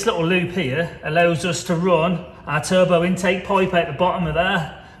 so this little loop here allows us to run our turbo intake pipe out the bottom of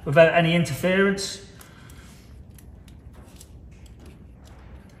there without any interference.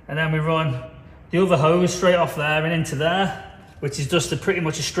 And then we run the other hose straight off there and into there, which is just pretty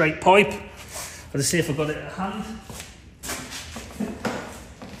much a straight pipe. Let's see if I've got it at hand.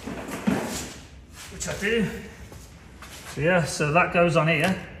 Which I do. So yeah, so that goes on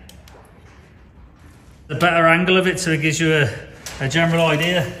here. The better angle of it, so it gives you a general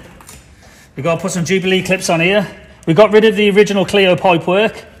idea. We've got to put some Jubilee clips on here. We got rid of the original Clio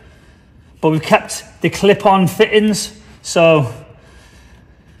pipework, but we've kept the clip-on fittings. So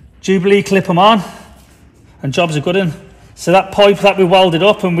Jubilee clip them on, and jobs are good in. So that pipe that we welded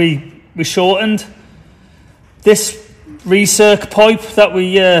up and we shortened, this recirc pipe that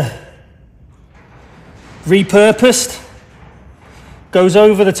we repurposed goes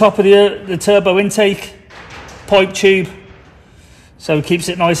over the top of the turbo intake pipe tube, so it keeps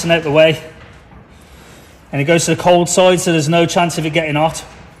it nice and out the way, and it goes to the cold side, so there's no chance of it getting hot,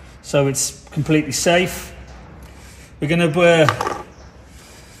 so it's completely safe. We're going to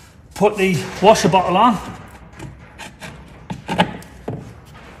put the washer bottle on,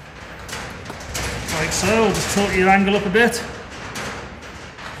 like so. I'll just tilt your angle up a bit.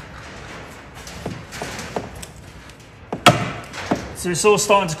 So it's all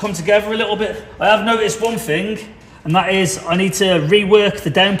starting to come together a little bit. I have noticed one thing, and that is I need to rework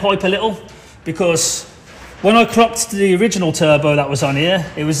the downpipe a little, because when I clocked the original turbo that was on here,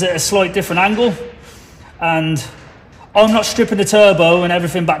 it was at a slight different angle, and I'm not stripping the turbo and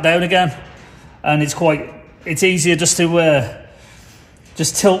everything back down again, and it's easier just to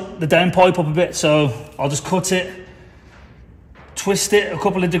just tilt the downpipe up a bit. So I'll just cut it, twist it a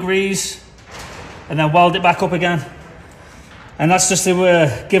couple of degrees, and then weld it back up again. And that's just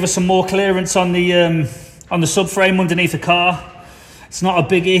to give us some more clearance on the subframe underneath the car. It's not a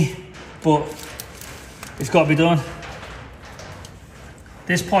biggie, but it's got to be done.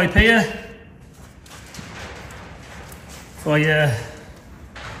 This pipe here, if I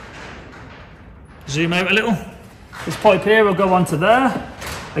zoom out a little, this pipe here will go onto there.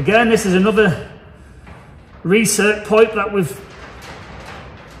 Again, this is another recirc pipe that we've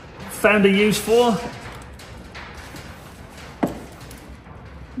found a use for.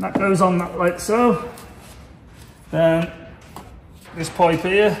 That goes on that like so. Then this pipe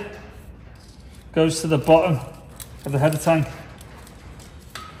here goes to the bottom of the header tank.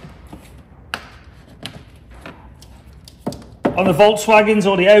 On the Volkswagens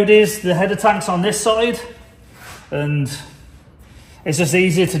or the Audis, the header tank's on this side, and it's just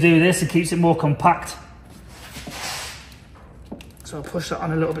easier to do this. It keeps it more compact. So I'll push that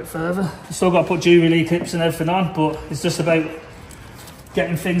on a little bit further. I've still got to put Jubilee clips and everything on, but it's just about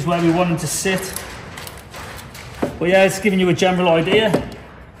getting things where we want them to sit. But yeah, it's giving you a general idea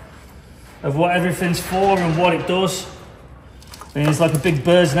of what everything's for and what it does. And there's like a big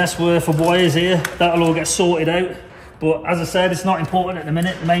bird's nest worth of wires here. That'll all get sorted out. But as I said, it's not important at the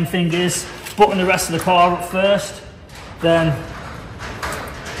minute. The main thing is button the rest of the car up first. Then,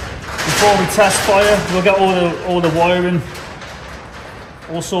 before we test fire, we'll get all the wiring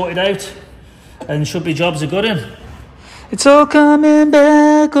all sorted out, and should be jobs are good in. It's all coming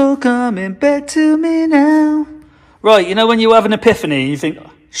back to me now. Right, you know when you have an epiphany, you think,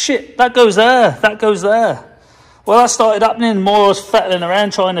 shit, that goes there, that goes there. Well, that started happening, more I was fettling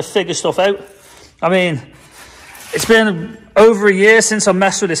around trying to figure stuff out. I mean, it's been over a year since I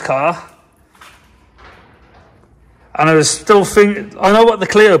messed with this car. And I was still thinking, I know what the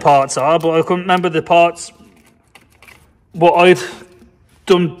Clio parts are, but I couldn't remember the parts, what I'd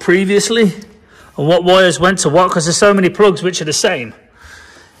done previously, and what wires went to what, because there's so many plugs which are the same.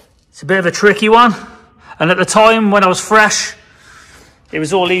 It's a bit of a tricky one. And at the time when I was fresh, it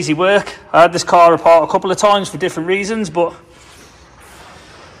was all easy work. I had this car apart a couple of times for different reasons, but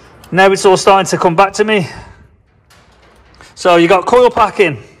now it's all starting to come back to me. So you got coil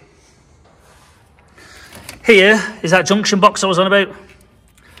packing. Here is that junction box I was on about.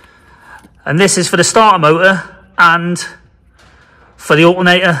 And this is for the starter motor and for the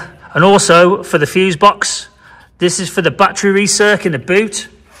alternator, and also for the fuse box. This is for the battery recirc in the boot.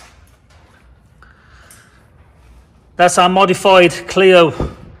 That's our modified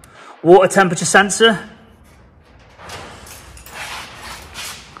Clio water temperature sensor.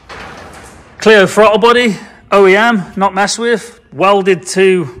 Clio throttle body, OEM, not messed with, welded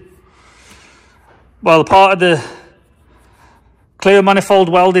to, well, part of the Clio manifold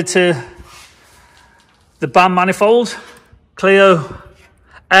welded to the BAM manifold. Clio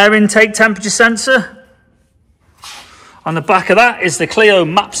air intake temperature sensor. On the back of that is the Clio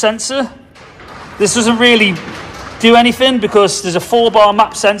map sensor. This doesn't really do anything because there's a 4-bar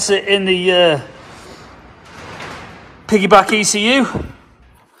map sensor in the piggyback ECU,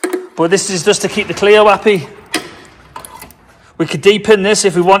 but this is just to keep the Clio happy. We could deepin this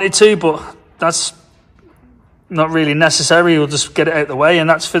if we wanted to, but that's not really necessary. We'll just get it out of the way. And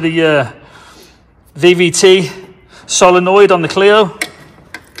that's for the VVT solenoid on the Clio.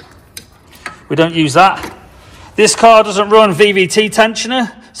 We don't use that. This car doesn't run VVT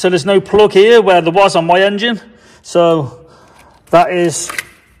tensioner, so there's no plug here where there was on my engine. So that is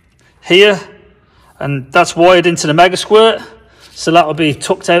here, and that's wired into the mega squirt, so that will be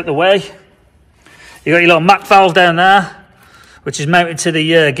tucked out the way. You got your little MAC valve down there, which is mounted to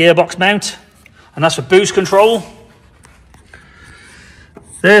the gearbox mount, and that's for boost control.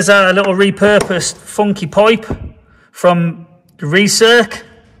 There's a little repurposed funky pipe from the recirc,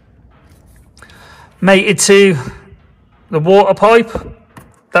 mated to the water pipe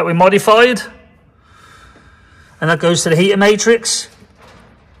that we modified. And that goes to the heater matrix.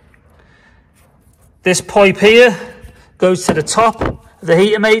 This pipe here goes to the top of the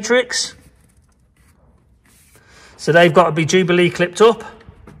heater matrix. So they've got to be Jubilee clipped up.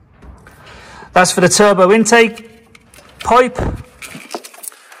 That's for the turbo intake pipe.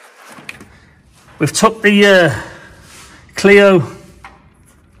 We've took the Clio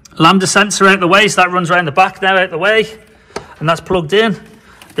lambda sensor out the way, so that runs around the back now out the way, and that's plugged in.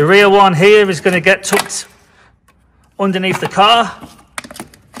 The rear one here is going to get tucked underneath the car.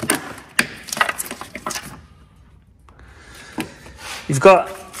 You've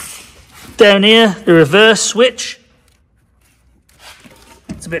got down here the reverse switch.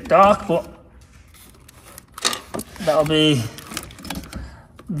 It's a bit dark, but that'll be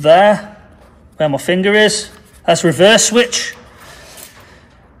there where my finger is. That's reverse switch.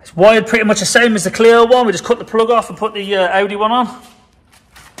 It's wired pretty much the same as the Clio one. We just cut the plug off and put the Audi one on.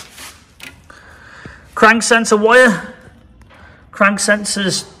 Crank sensor wire. Crank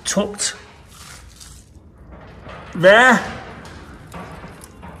sensor's tucked there.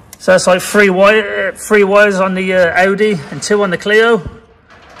 So that's like three wires on the Audi and 2 on the Clio.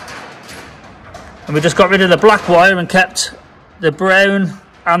 And we just got rid of the black wire and kept the brown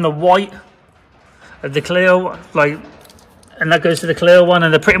and the white of the Clio, and that goes to the Clio one,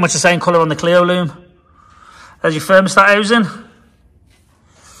 and they're pretty much the same colour on the Clio loom. There's your thermostat housing.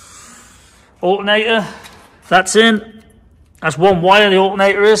 Alternator, that's in. That's one wire, the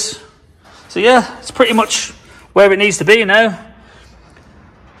alternator is. So yeah, it's pretty much where it needs to be now.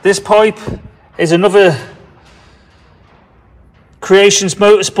 This pipe is another Creations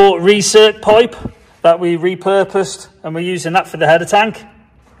Motorsport recirc pipe that we repurposed, and we're using that for the header tank.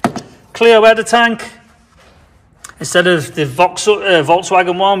 Clio header tank, instead of the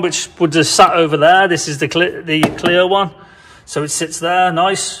Volkswagen one, which would just sat over there. This is the Clio one, so it sits there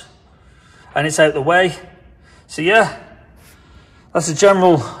nice, and it's out the way. So yeah, that's a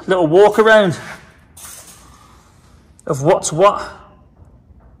general little walk around of what's what.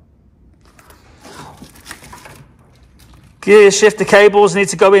 Gear shifter cables need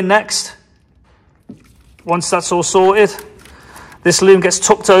to go in next. Once that's all sorted, this loom gets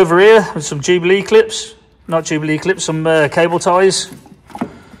tucked over here with some Jubilee clips. Not Jubilee clips, some cable ties.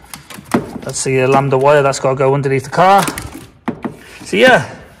 That's the lambda wire that's got to go underneath the car. So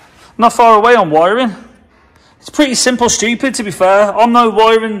yeah, not far away on wiring. It's pretty simple, stupid, to be fair. I'm no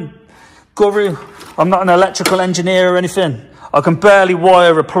wiring guru I'm not an electrical engineer or anything. I can barely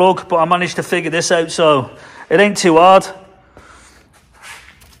wire a plug, but I managed to figure this out, so it ain't too hard.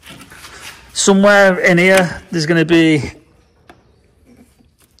 Somewhere in here, there's going to be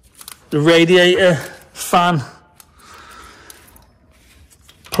the radiator fan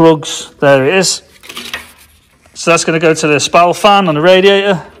plugs. There it is. So that's going to go to the spout fan on the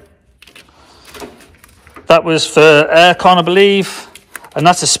radiator. That was for aircon, I believe, and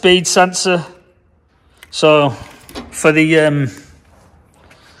that's a speed sensor. So for the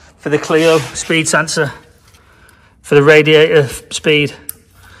Clio, speed sensor for the radiator speed.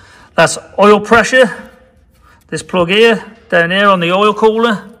 That's oil pressure. This plug here, down here on the oil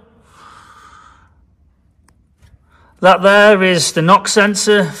cooler. That there is the knock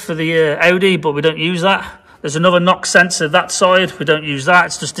sensor for the Audi, but we don't use that. There's another knock sensor that side. We don't use that.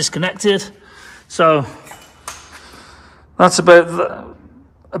 It's just disconnected. So that's about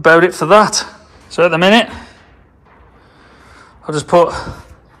it for that. So at the minute, I'll just put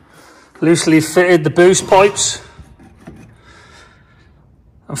loosely fitted the boost pipes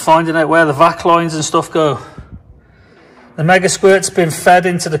and finding out where the vac lines and stuff go. The mega squirt's been fed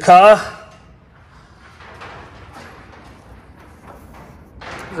into the car.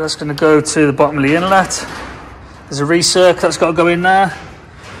 That's going to go to the bottom of the inlet. There's a recirc that's got to go in there.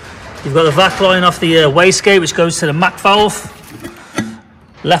 You've got the vac line off the wastegate, which goes to the MAC valve,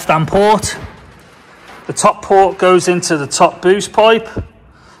 left hand port. The top port goes into the top boost pipe.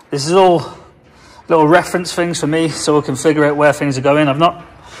 This is all little reference things for me, so I can figure out where things are going. I've not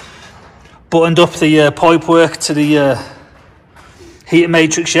buttoned up the pipe work to the heater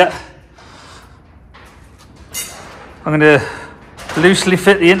matrix yet. I'm going to loosely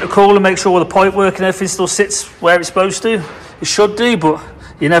fit the intercooler, make sure all the pipe work and everything still sits where it's supposed to. It should do, but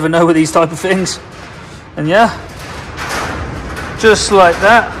you never know with these type of things. And yeah, just like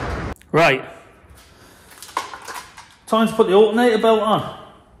that. Right, time to put the alternator belt on.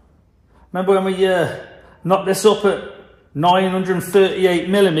 Remember when we knocked this up at 938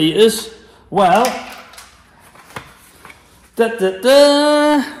 millimeters? Well,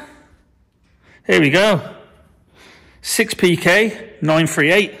 here we go. 6PK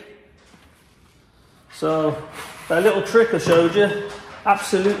 938. So that little trick I showed you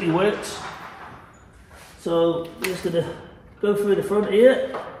absolutely works. So we're just going to go through the front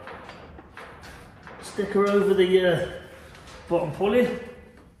here, stick her over the bottom pulley,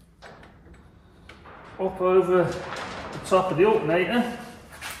 up over the top of the alternator,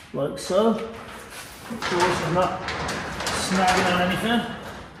 like so. Make sure it's not snagging on anything.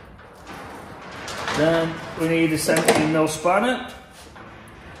 Then we need a 17mm spanner.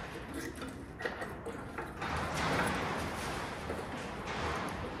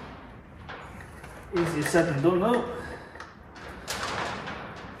 Easier said than done though.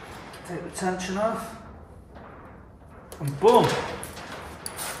 Take the tension off. And boom.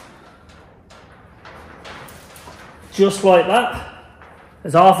 Just like that.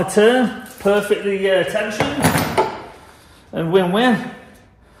 There's half a turn, perfectly tensioned. And win-win.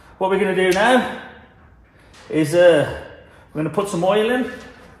 What we're going to do now is we're going to put some oil in.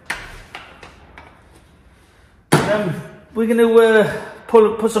 Then we're going to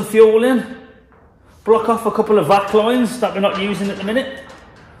put some fuel in, block off a couple of vac lines that we're not using at the minute.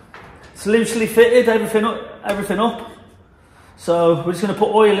 It's loosely fitted, everything up. So we're just going to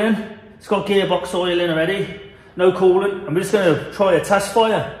put oil in. It's got gearbox oil in already, no coolant, and we're just going to try a test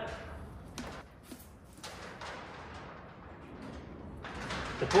fire.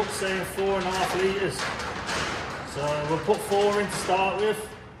 The book's saying 4.5 litres. So we'll put 4 in to start with.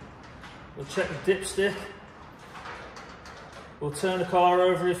 We'll check the dipstick. We'll turn the car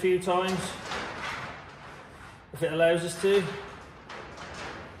over a few times, if it allows us to.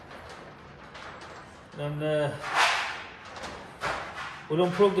 Then we'll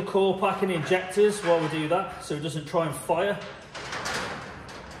unplug the core pack and the injectors while we do that, so it doesn't try and fire.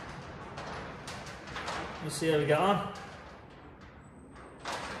 Let's see how we get on.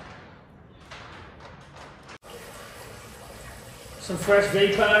 Some fresh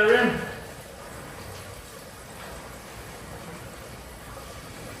V-power in.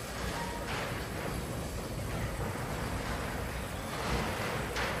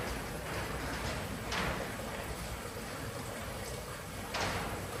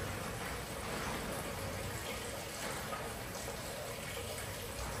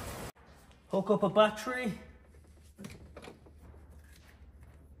 Hook up a battery.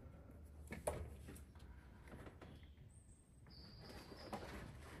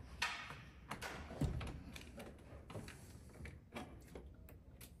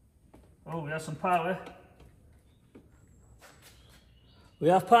 Oh, we have some power. We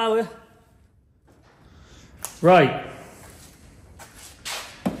have power. Right.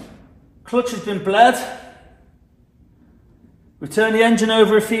 Clutch has been bled. We've turned the engine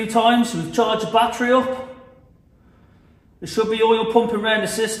over a few times. We've charged the battery up. There should be oil pumping around the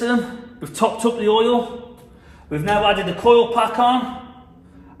system. We've topped up the oil. We've now added the coil pack on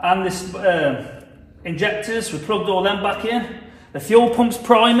and this injectors. We plugged all them back in. The fuel pump's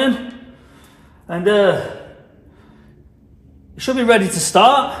priming, and it should be ready to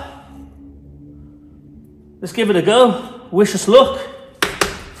start. Let's give it a go. Wish us luck.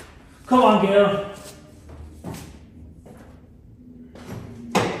 Come on, girl.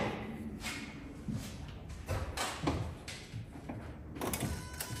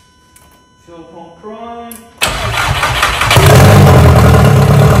 Fuel pump prime.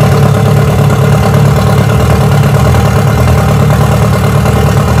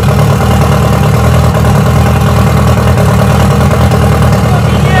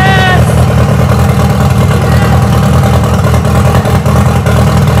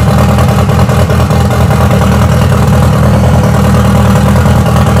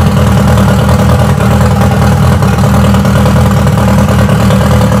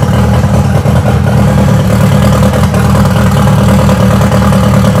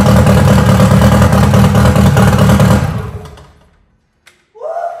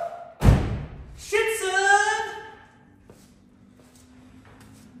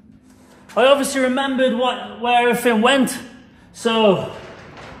 I obviously remembered where everything went, so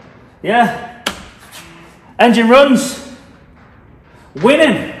yeah, engine runs,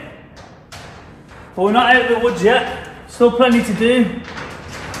 winning, but we're not out of the woods yet, still plenty to do,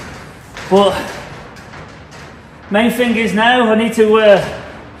 but main thing is now I need to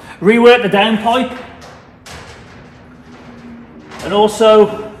rework the downpipe and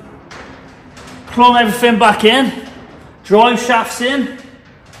also plumb everything back in, drive shafts in,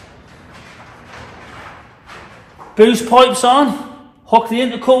 boost pipes on, hook the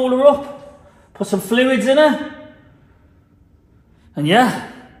intercooler up, put some fluids in it, and yeah,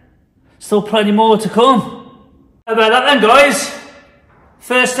 still plenty more to come. How about that then, guys?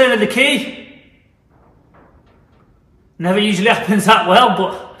 First turn of the key. Never usually happens that well,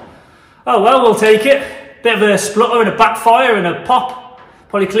 but oh well, we'll take it. Bit of a splutter and a backfire and a pop.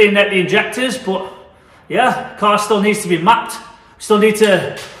 Probably cleaning out the injectors, but yeah, car still needs to be mapped. Still need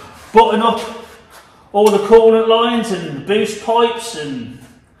to button up all the coolant lines and boost pipes and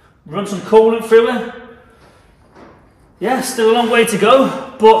run some coolant through it. Yeah, still a long way to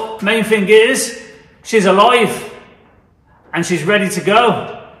go, but main thing is she's alive and she's ready to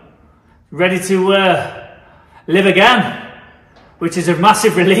go, ready to live again, which is a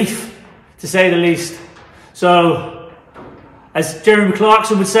massive relief to say the least. So as Jeremy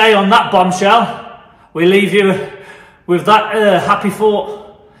Clarkson would say, on that bombshell, we leave you with that happy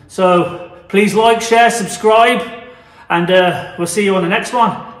thought. So please like, share, subscribe, and we'll see you on the next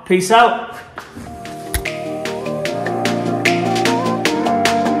one. Peace out.